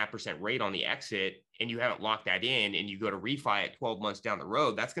 5.5% rate on the exit and you haven't locked that in and you go to refi at 12 months down the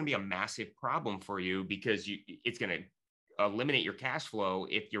road, that's going to be a massive problem for you because it's going to eliminate your cash flow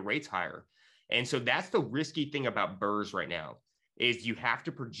if your rate's higher. And so that's the risky thing about BRRRRs right now is you have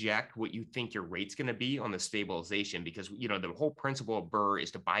to project what you think your rate's going to be on the stabilization because, the whole principle of BRRRR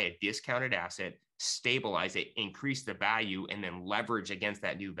is to buy a discounted asset, stabilize it, increase the value, and then leverage against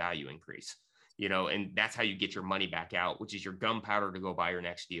that new value increase. And that's how you get your money back out, which is your gunpowder to go buy your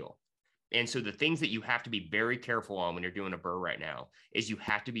next deal. And so the things that you have to be very careful on when you're doing a BRRRR right now is you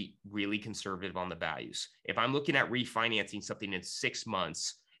have to be really conservative on the values. If I'm looking at refinancing something in 6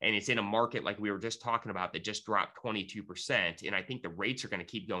 months and it's in a market like we were just talking about that just dropped 22%, and I think the rates are going to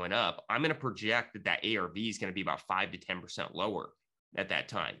keep going up, I'm going to project that ARV is going to be about 5 to 10% lower at that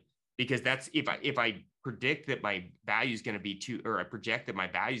time. Because that's if I predict that my value is going to be I project that my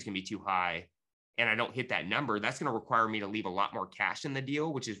value is going to be too high, and I don't hit that number, that's going to require me to leave a lot more cash in the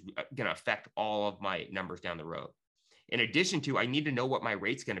deal, which is going to affect all of my numbers down the road. In addition to, I need to know what my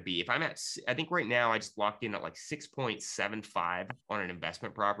rate's going to be. If I'm I think right now I just locked in at like 6.75 on an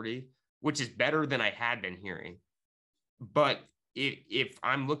investment property, which is better than I had been hearing. But if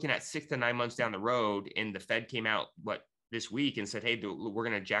I'm looking at 6 to 9 months down the road and the Fed came out this week and said, hey, we're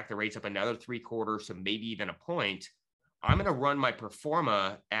going to jack the rates up another 3/4, so maybe even a point, I'm going to run my pro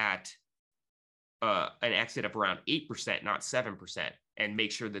forma at an exit of around 8%, not 7%, and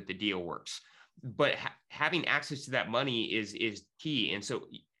make sure that the deal works. But having access to that money is key. And so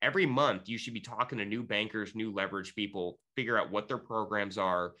every month you should be talking to new bankers, new leverage people, figure out what their programs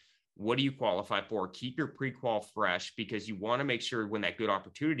are, What do you qualify for? Keep your pre-qual fresh, because you want to make sure when that good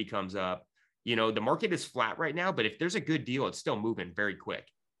opportunity comes up, the market is flat right now, but if there's a good deal, it's still moving very quick.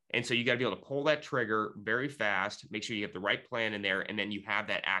 And so you got to be able to pull that trigger very fast, make sure you have the right plan in there, and then you have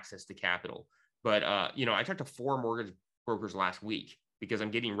that access to capital. But, I talked to 4 mortgage brokers last week because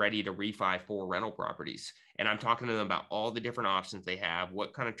I'm getting ready to refi 4 rental properties. And I'm talking to them about all the different options they have,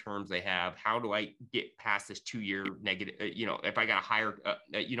 what kind of terms they have, how do I get past this 2-year negative, if I got a higher,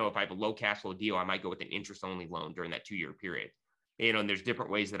 if I have a low cash flow deal, I might go with an interest only loan during that 2-year period. And there's different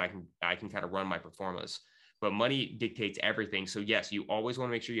ways that I can kind of run my performance. But money dictates everything. So yes, you always want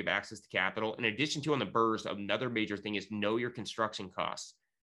to make sure you have access to capital. In addition to on the BRRRRs, another major thing is know your construction costs.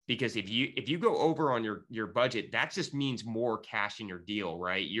 Because if you go over on your budget, that just means more cash in your deal,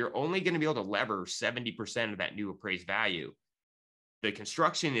 right? You're only going to be able to lever 70% of that new appraised value. The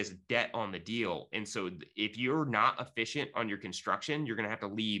construction is debt on the deal. And so if you're not efficient on your construction, you're going to have to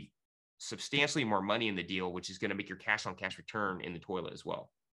leave substantially more money in the deal, which is going to make your cash on cash return in the toilet as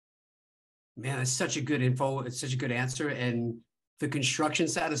well. Man, it's such a good info. It's such a good answer. And the construction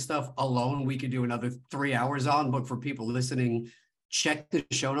side of stuff alone, we could do another 3 hours on. But for people listening, check the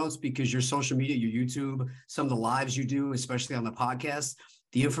show notes, because your social media, your YouTube, some of the lives you do, especially on the podcast,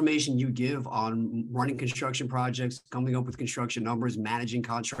 the information you give on running construction projects, coming up with construction numbers, managing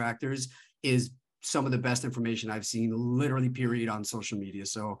contractors is some of the best information I've seen, literally, period, on social media.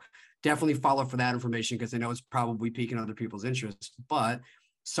 So definitely follow for that information, because I know it's probably piquing other people's interest. But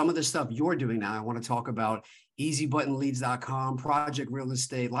some of the stuff you're doing now, I want to talk about easybuttonleads.com, Project Real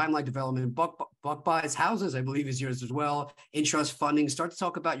Estate, Limelight Development, Buck Buys Houses, I believe is yours as well, Intrust Funding. Start to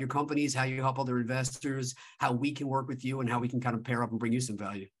talk about your companies, how you help other investors, how we can work with you, and how we can kind of pair up and bring you some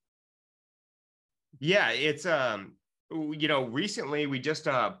value. Yeah, it's, recently we just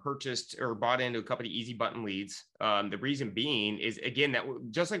purchased or bought into a company, Easy Button Leads. The reason being is, again, that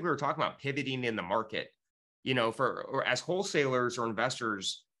just like we were talking about pivoting in the market, or as wholesalers or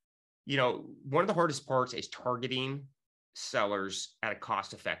investors, one of the hardest parts is targeting sellers at a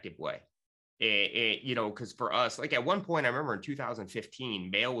cost-effective way. Because for us, like at one point, I remember in 2015,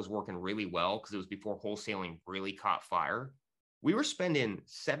 mail was working really well because it was before wholesaling really caught fire. We were spending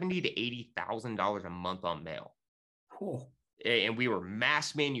 $70,000 to $80,000 a month on mail. Cool. And we were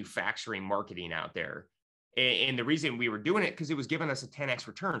mass manufacturing marketing out there. And the reason we were doing it, because it was giving us a 10x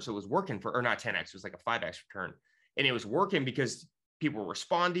return. So it was working or not 10x, it was like a 5x return. And it was working because people were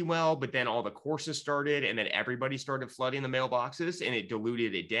responding well, but then all the courses started, and then everybody started flooding the mailboxes, and it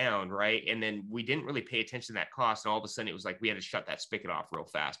diluted it down, right? And then we didn't really pay attention to that cost. And all of a sudden it was like we had to shut that spigot off real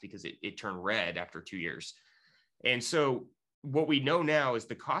fast because it turned red after 2 years. And so what we know now is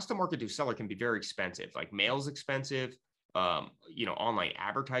the cost to market to seller can be very expensive. Like mail's expensive. Online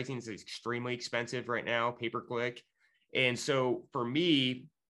advertising is extremely expensive right now, pay-per-click. And so for me,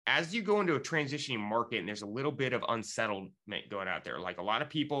 as you go into a transitioning market and there's a little bit of unsettlement going out there, like a lot of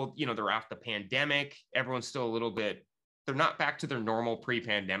people, they're off the pandemic, everyone's still a little bit, they're not back to their normal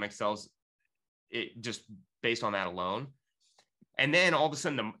pre-pandemic selves, just based on that alone. And then all of a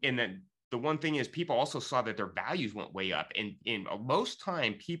sudden, the one thing is people also saw that their values went way up. And in most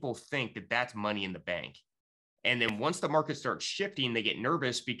time, people think that that's money in the bank. And then once the market starts shifting, they get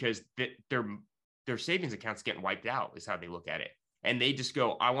nervous because their savings account's getting wiped out, is how they look at it. And they just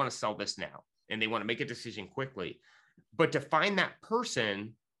go, I want to sell this now. And they want to make a decision quickly. But to find that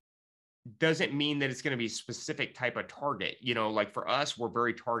person doesn't mean that it's going to be a specific type of target. Like for us, we're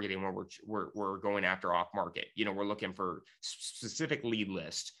very targeting when we're going after off market. We're looking for specific lead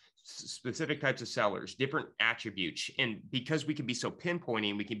lists, specific types of sellers, different attributes. And because we can be so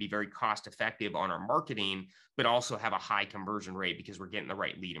pinpointing, we can be very cost effective on our marketing, but also have a high conversion rate because we're getting the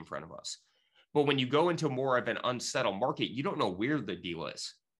right lead in front of us. But when you go into more of an unsettled market, you don't know where the deal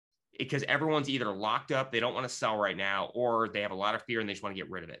is, because everyone's either locked up, they don't want to sell right now, or they have a lot of fear and they just want to get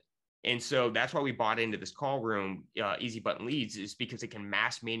rid of it. And so that's why we bought into this call room, Easy Button Leads, is because it can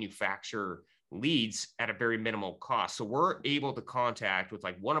mass manufacture leads at a very minimal cost. So we're able to contact with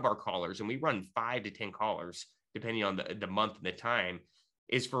like one of our callers, and we run 5 to 10 callers, depending on the month and the time,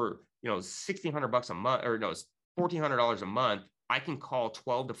 is for, $1,600 a month, or no, it's $1,400 a month. I can call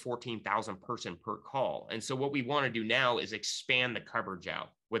 12 to 14,000 person per call. And so what we want to do now is expand the coverage out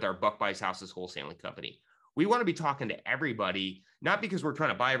with our Buck Buys Houses wholesaling company. We want to be talking to everybody, not because we're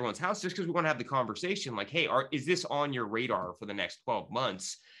trying to buy everyone's house, just because we want to have the conversation like, hey, is this on your radar for the next 12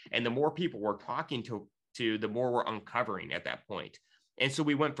 months? And the more people we're talking to, the more we're uncovering at that point. And so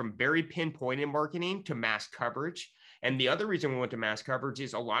we went from very pinpointed marketing to mass coverage. And the other reason we went to mass coverage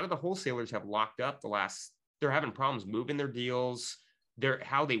is a lot of the wholesalers have locked up they're having problems moving their deals.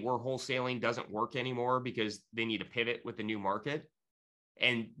 How they were wholesaling doesn't work anymore because they need to pivot with the new market.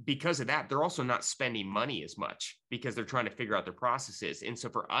 And because of that, they're also not spending money as much because they're trying to figure out their processes. And so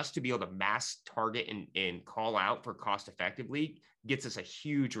for us to be able to mass target and call out for cost effectively gets us a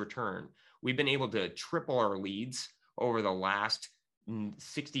huge return. We've been able to triple our leads over the last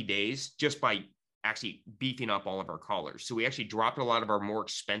 60 days just by actually beefing up all of our callers. So we actually dropped a lot of our more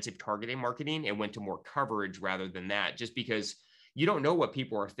expensive targeting marketing and went to more coverage rather than that, just because you don't know what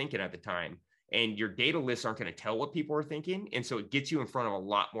people are thinking at the time. And your data lists aren't going to tell what people are thinking. And so it gets you in front of a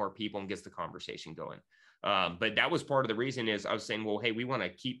lot more people and gets the conversation going. But that was part of the reason is I was saying, well, hey, we want to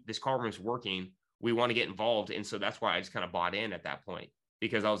keep this call room's working. We want to get involved. And so that's why I just kind of bought in at that point,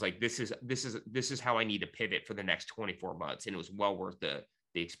 because I was like, this is how I need to pivot for the next 24 months. And it was well worth the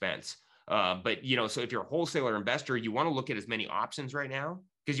expense. But, you know, so if you're a wholesaler investor, you want to look at as many options right now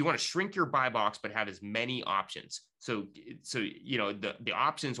because you want to shrink your buy box, but have as many options. So, you know, the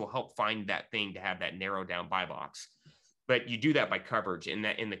options will help find that thing to have that narrow down buy box. But you do that by coverage. And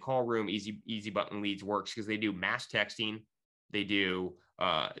that in the call room, easy button leads works because they do mass texting. They do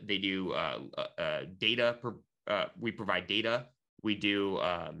data. We provide data. We do,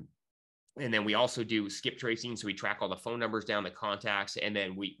 and then we also do skip tracing. So we track all the phone numbers down, the contacts, and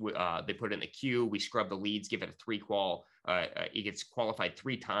then they put it in the queue. We scrub the leads, give it a 3-qual. It gets qualified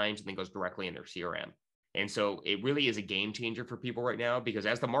 3 times and then goes directly in their CRM. And so it really is a game changer for people right now, because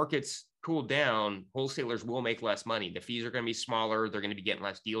as the markets cool down, wholesalers will make less money. The fees are going to be smaller. They're going to be getting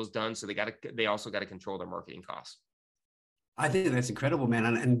less deals done. So they also got to control their marketing costs. I think that's incredible, man.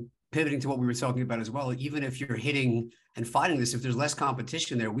 And pivoting to what we were talking about as well, even if you're hitting and fighting this, if there's less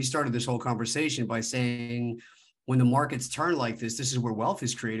competition there, we started this whole conversation by saying when the markets turn like this is where wealth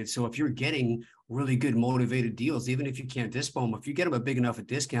is created. So if you're getting really good motivated deals, even if you can't dispo them, if you get them a big enough a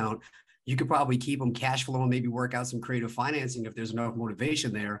discount, you could probably keep them cash flow and maybe work out some creative financing if there's enough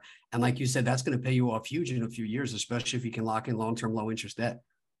motivation there. And like you said, that's going to pay you off huge in a few years, especially if you can lock in long-term low interest debt.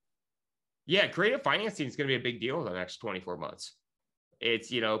 Yeah, creative financing is going to be a big deal in the next 24 months. It's,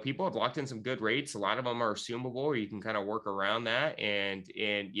 you know, people have locked in some good rates. A lot of them are assumable, or you can kind of work around that. And,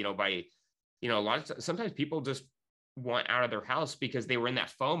 you know, by, you know, sometimes people just want out of their house because they were in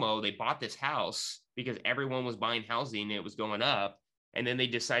that FOMO. They bought this house because everyone was buying housing and it was going up. And then they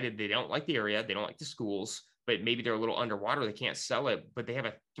decided they don't like the area. They don't like the schools, but maybe they're a little underwater. They can't sell it, but they have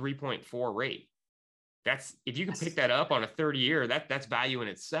a 3.4 rate. That's, if you can pick that up on a 30-year, that's value in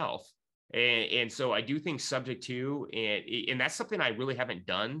itself. And so I do think subject to, and that's something I really haven't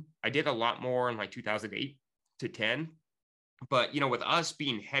done. I did a lot more in like 2008 to 10, but, you know, with us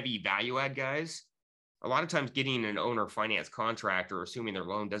being heavy value add guys, a lot of times getting an owner finance contract or assuming their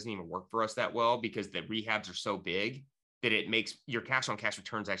loan doesn't even work for us that well, because the rehabs are so big that it makes your cash on cash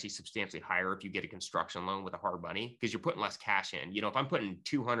returns actually substantially higher if you get a construction loan with a hard money, because you're putting less cash in. You know, if I'm putting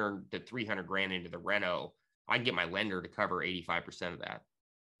 200 to 300 grand into the reno, I can get my lender to cover 85% of that.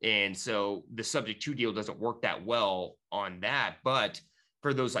 And so the subject to deal doesn't work that well on that. But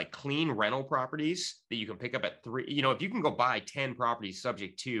for those like clean rental properties that you can pick up at 3, you know, if you can go buy 10 properties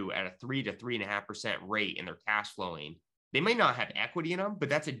subject to at a 3 to 3.5% rate and they're cash flowing, they may not have equity in them, but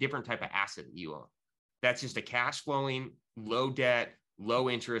that's a different type of asset that you own. That's just a cash flowing, low debt, low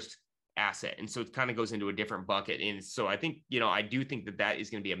interest asset. And so it kind of goes into a different bucket. And so I think, you know, I do think that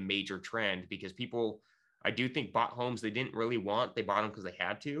is going to be a major trend, because people, I do think, bought homes they didn't really want. They bought them because they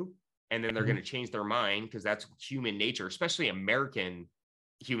had to. And then they're going to change their mind, because that's human nature, especially American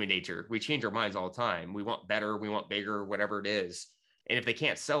human nature. We change our minds all the time. We want better, we want bigger, whatever it is. And if they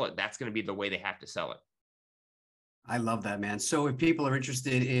can't sell it, that's going to be the way they have to sell it. I love that, man. So if people are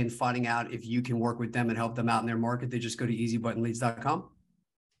interested in finding out if you can work with them and help them out in their market, they just go to easybuttonleads.com.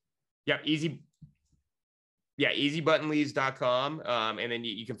 Yeah, easybuttonleads.com. And then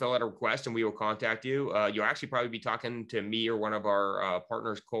you can fill out a request and we will contact you. You'll actually probably be talking to me or one of our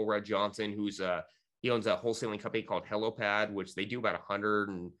partners, Cole Red Johnson, he owns a wholesaling company called HelloPad, which they do about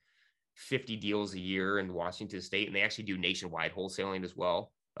 150 deals a year in Washington State. And they actually do nationwide wholesaling as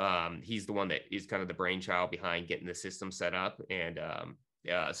well. He's the one that is kind of the brainchild behind getting the system set up. And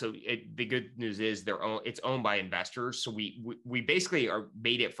so the good news is it's owned by investors. So we basically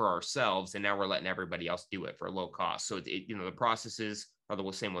made it for ourselves, and now we're letting everybody else do it for a low cost. So you know, the processes are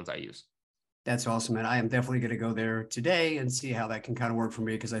the same ones I use. That's awesome, man. I am definitely going to go there today and see how that can kind of work for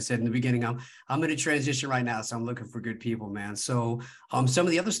me. Because I said in the beginning, I'm in a transition right now, so I'm looking for good people, man. So some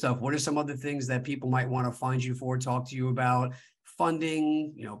of the other stuff, what are some other things that people might want to find you for, talk to you about?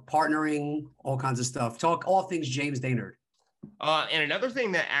 Funding, you know, partnering, all kinds of stuff. Talk all things James Dainard. And another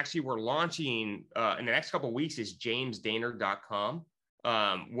thing that actually we're launching in the next couple of weeks is jamesdainard.com.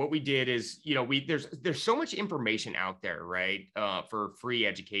 What we did is, you know, there's so much information out there, right? For free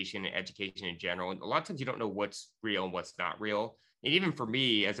education in general. And a lot of times you don't know what's real and what's not real. And even for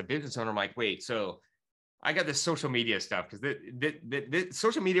me as a business owner, I'm like, wait, so I got this social media stuff because the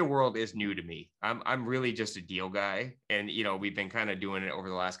social media world is new to me. I'm really just a deal guy, and we've been kind of doing it over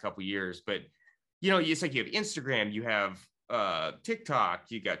the last couple of years. But it's like you have Instagram, you have TikTok,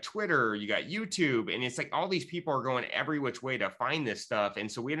 you got Twitter, you got YouTube, and it's like all these people are going every which way to find this stuff.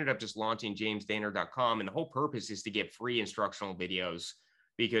 And so we ended up just launching JamesDainard.com, and the whole purpose is to get free instructional videos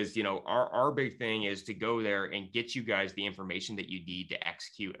because our big thing is to go there and get you guys the information that you need to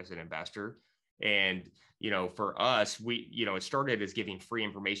execute as an investor. And for us, we it started as giving free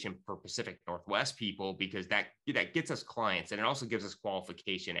information for Pacific Northwest people because that gets us clients, and it also gives us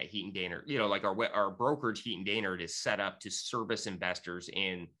qualification at Heaton Dainard. Like our brokerage Heaton Dainard is set up to service investors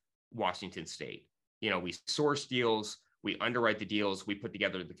in Washington State. We source deals, we underwrite the deals, we put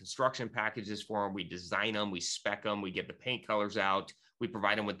together the construction packages for them, we design them, we spec them, we get the paint colors out, we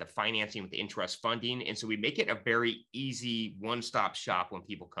provide them with the financing, with the interest funding, and so we make it a very easy one-stop shop when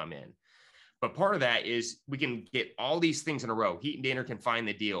people come in. But part of that is we can get all these things in a row. Heaton Dainard can find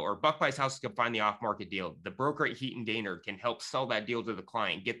the deal, or Buck Price House can find the off-market deal. The broker at Heaton Dainard can help sell that deal to the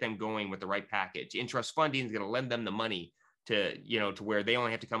client, get them going with the right package. Interest funding is going to lend them the money to where they only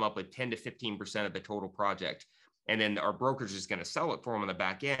have to come up with 10 to 15% of the total project. And then our brokerage is going to sell it for them on the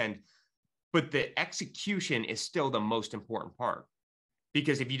back end. But the execution is still the most important part.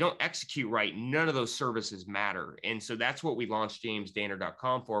 Because if you don't execute right, none of those services matter. And so that's what we launched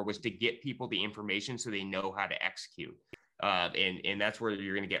JamesDainard.com for, was to get people the information so they know how to execute. And that's where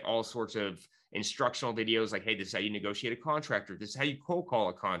you're going to get all sorts of instructional videos like, hey, this is how you negotiate a contractor. This is how you cold call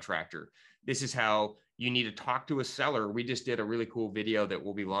a contractor. This is how you need to talk to a seller. We just did a really cool video that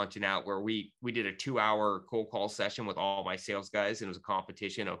we'll be launching out where we did a 2-hour cold call session with all my sales guys. And it was a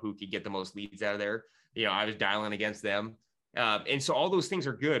competition of who could get the most leads out of there. I was dialing against them. And so all those things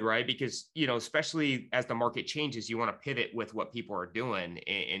are good, right? Because, especially as the market changes, you want to pivot with what people are doing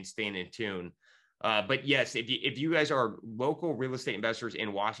and staying in tune. But yes, if you guys are local real estate investors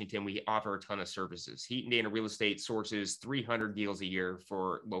in Washington, we offer a ton of services. Heaton Dainard Real Estate sources 300 deals a year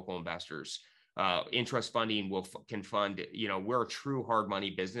for local investors. Interest funding can fund, we're a true hard money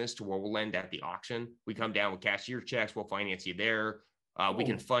business to where we'll lend at the auction. We come down with cashier checks, we'll finance you there. We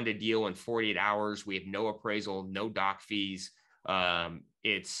can fund a deal in 48 hours. We have no appraisal, no doc fees.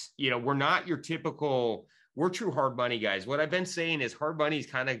 It's, we're not your typical, we're true hard money guys. What I've been saying is hard money's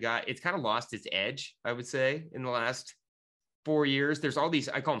kind of lost its edge, I would say, in the last 4 years. There's all these,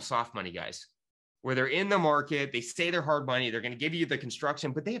 I call them soft money guys, where they're in the market, they say they're hard money, they're going to give you the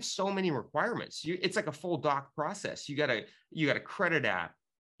construction, but they have so many requirements. It's like a full doc process. You got a credit app.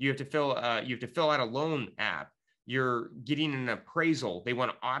 You have to fill out a loan app. You're getting an appraisal. They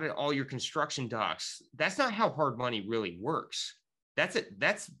want to audit all your construction docs. That's not how hard money really works. That's it.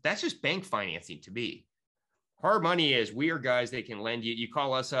 That's just bank financing to me. Hard money is we are guys that can lend you. You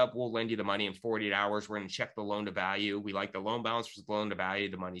call us up, we'll lend you the money in 48 hours. We're going to check the loan to value. We like the loan balance versus the loan to value.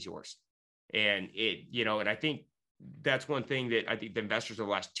 The money's yours. And and I think that's one thing that I think the investors of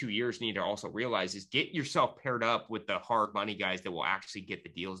the last 2 years need to also realize is get yourself paired up with the hard money guys that will actually get the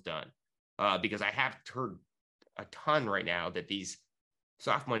deals done. Because I have heard a ton right now that these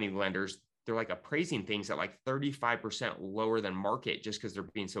soft money lenders, they're like appraising things at like 35% lower than market just because they're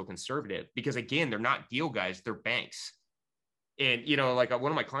being so conservative. Because again, they're not deal guys, they're banks. And, like one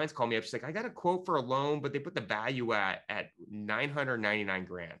of my clients called me up, she's like, I got a quote for a loan, but they put the value at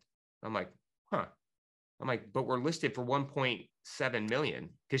 $999,000. I'm like, huh. I'm like, but we're listed for 1.7 million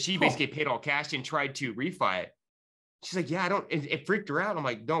because she basically paid all cash and tried to refi it. She's like, yeah, it freaked her out. I'm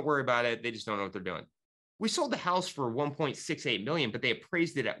like, don't worry about it. They just don't know what they're doing. We sold the house for 1.68 million, but they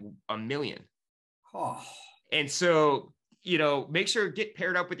appraised it at $1 million. Oh. And so, make sure get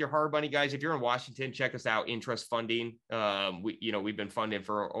paired up with your hard money guys. If you're in Washington, check us out. Interest funding. We've been funding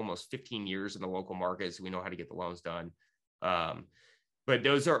for almost 15 years in the local markets. So we know how to get the loans done. But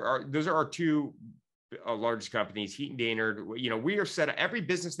those are our two largest companies, Heaton Dainard. We are set up. Every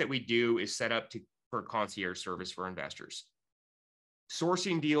business that we do is set up for concierge service for investors.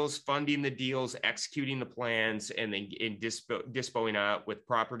 Sourcing deals, funding the deals, executing the plans, and then dispoing out with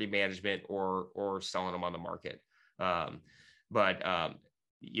property management or selling them on the market. The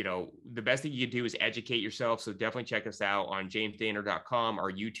best thing you can do is educate yourself. So definitely check us out on JamesDainard.com, our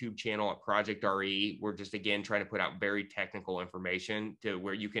YouTube channel at Project RE. We're just, again, trying to put out very technical information to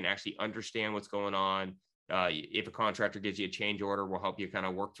where you can actually understand what's going on. If a contractor gives you a change order, we'll help you kind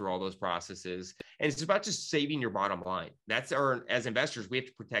of work through all those processes. And it's about just saving your bottom line. As investors, we have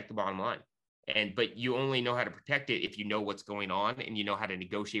to protect the bottom line. But you only know how to protect it if you know what's going on and you know how to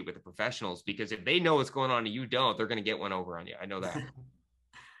negotiate with the professionals, because if they know what's going on and you don't, they're going to get one over on you. I know that.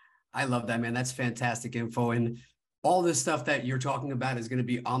 I love that, man. That's fantastic info. And All this stuff that you're talking about is going to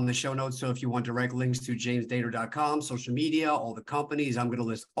be on the show notes. So if you want direct links to jamesdainard.com, social media, all the companies, I'm going to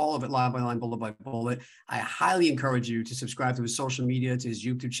list all of it line by line, bullet by bullet. I highly encourage you to subscribe to his social media, to his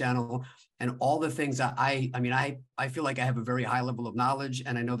YouTube channel, and all the things that I feel like I have a very high level of knowledge,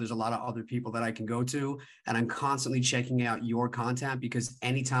 and I know there's a lot of other people that I can go to, and I'm constantly checking out your content, because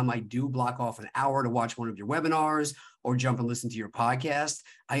anytime I do block off an hour to watch one of your webinars or jump and listen to your podcast,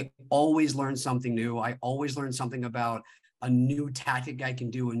 I always learn something new. I always learn something about a new tactic I can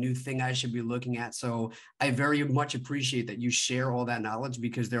do, a new thing I should be looking at. So I very much appreciate that you share all that knowledge,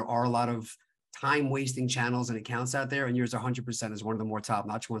 because there are a lot of time wasting channels and accounts out there, and yours 100% is one of the more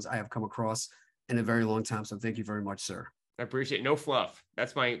top-notch ones I have come across in a very long time. So thank you very much, sir. I appreciate it. No fluff.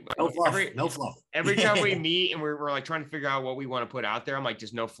 That's my no fluff. No fluff. Every time we meet and we're like trying to figure out what we want to put out there, I'm like,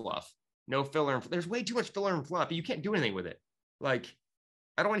 just no fluff, no filler. There's way too much filler and fluff. You can't do anything with it. Like,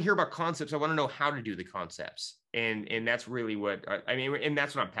 I don't want to hear about concepts. I want to know how to do the concepts. And that's really what I mean. And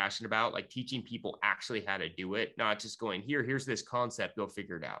that's what I'm passionate about, like teaching people actually how to do it, not just going here's this concept, go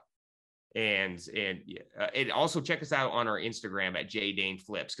figure it out. And also check us out on our Instagram at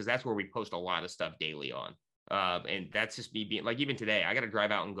JDaneFlips, because that's where we post a lot of stuff daily on. And that's just me being like, even today, I got to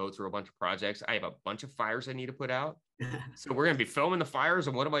drive out and go through a bunch of projects. I have a bunch of fires I need to put out. So we're going to be filming the fires,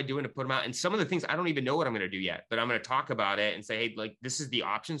 and what am I doing to put them out? And some of the things I don't even know what I'm going to do yet, but I'm going to talk about it and say, hey, like, this is the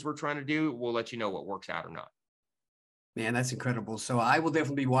options we're trying to do. We'll let you know what works out or not. Man, that's incredible. So I will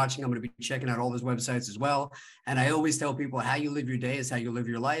definitely be watching. I'm going to be checking out all those websites as well. And I always tell people, how you live your day is how you live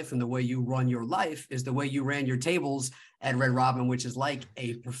your life. And the way you run your life is the way you ran your tables at Red Robin, which is like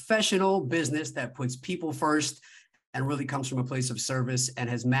a professional business that puts people first and really comes from a place of service, and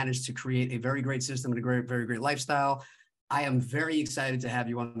has managed to create a very great system and a very great lifestyle. I am very excited to have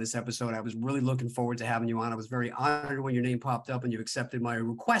you on this episode. I was really looking forward to having you on. I was very honored when your name popped up and you accepted my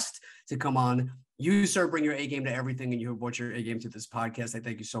request to come on. You, sir, bring your A game to everything, and you have brought your A game to this podcast. I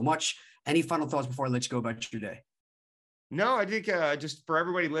thank you so much. Any final thoughts before I let you go about your day? No, I think just for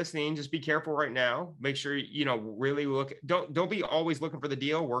everybody listening, just be careful right now. Make sure, really look, don't be always looking for the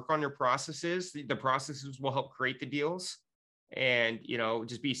deal. Work on your processes. The processes will help create the deals, and,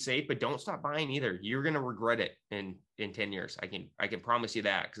 just be safe, but don't stop buying either. You're going to regret it in 10 years. I can promise you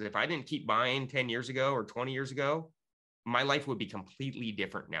that. Because if I didn't keep buying 10 years ago or 20 years ago, my life would be completely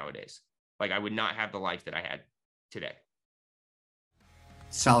different nowadays. Like, I would not have the life that I had today.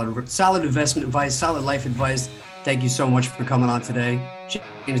 Solid investment advice, solid life advice. Thank you so much for coming on today.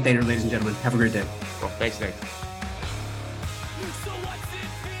 James Dainard, ladies and gentlemen. Have a great day. Well, thanks, Nick.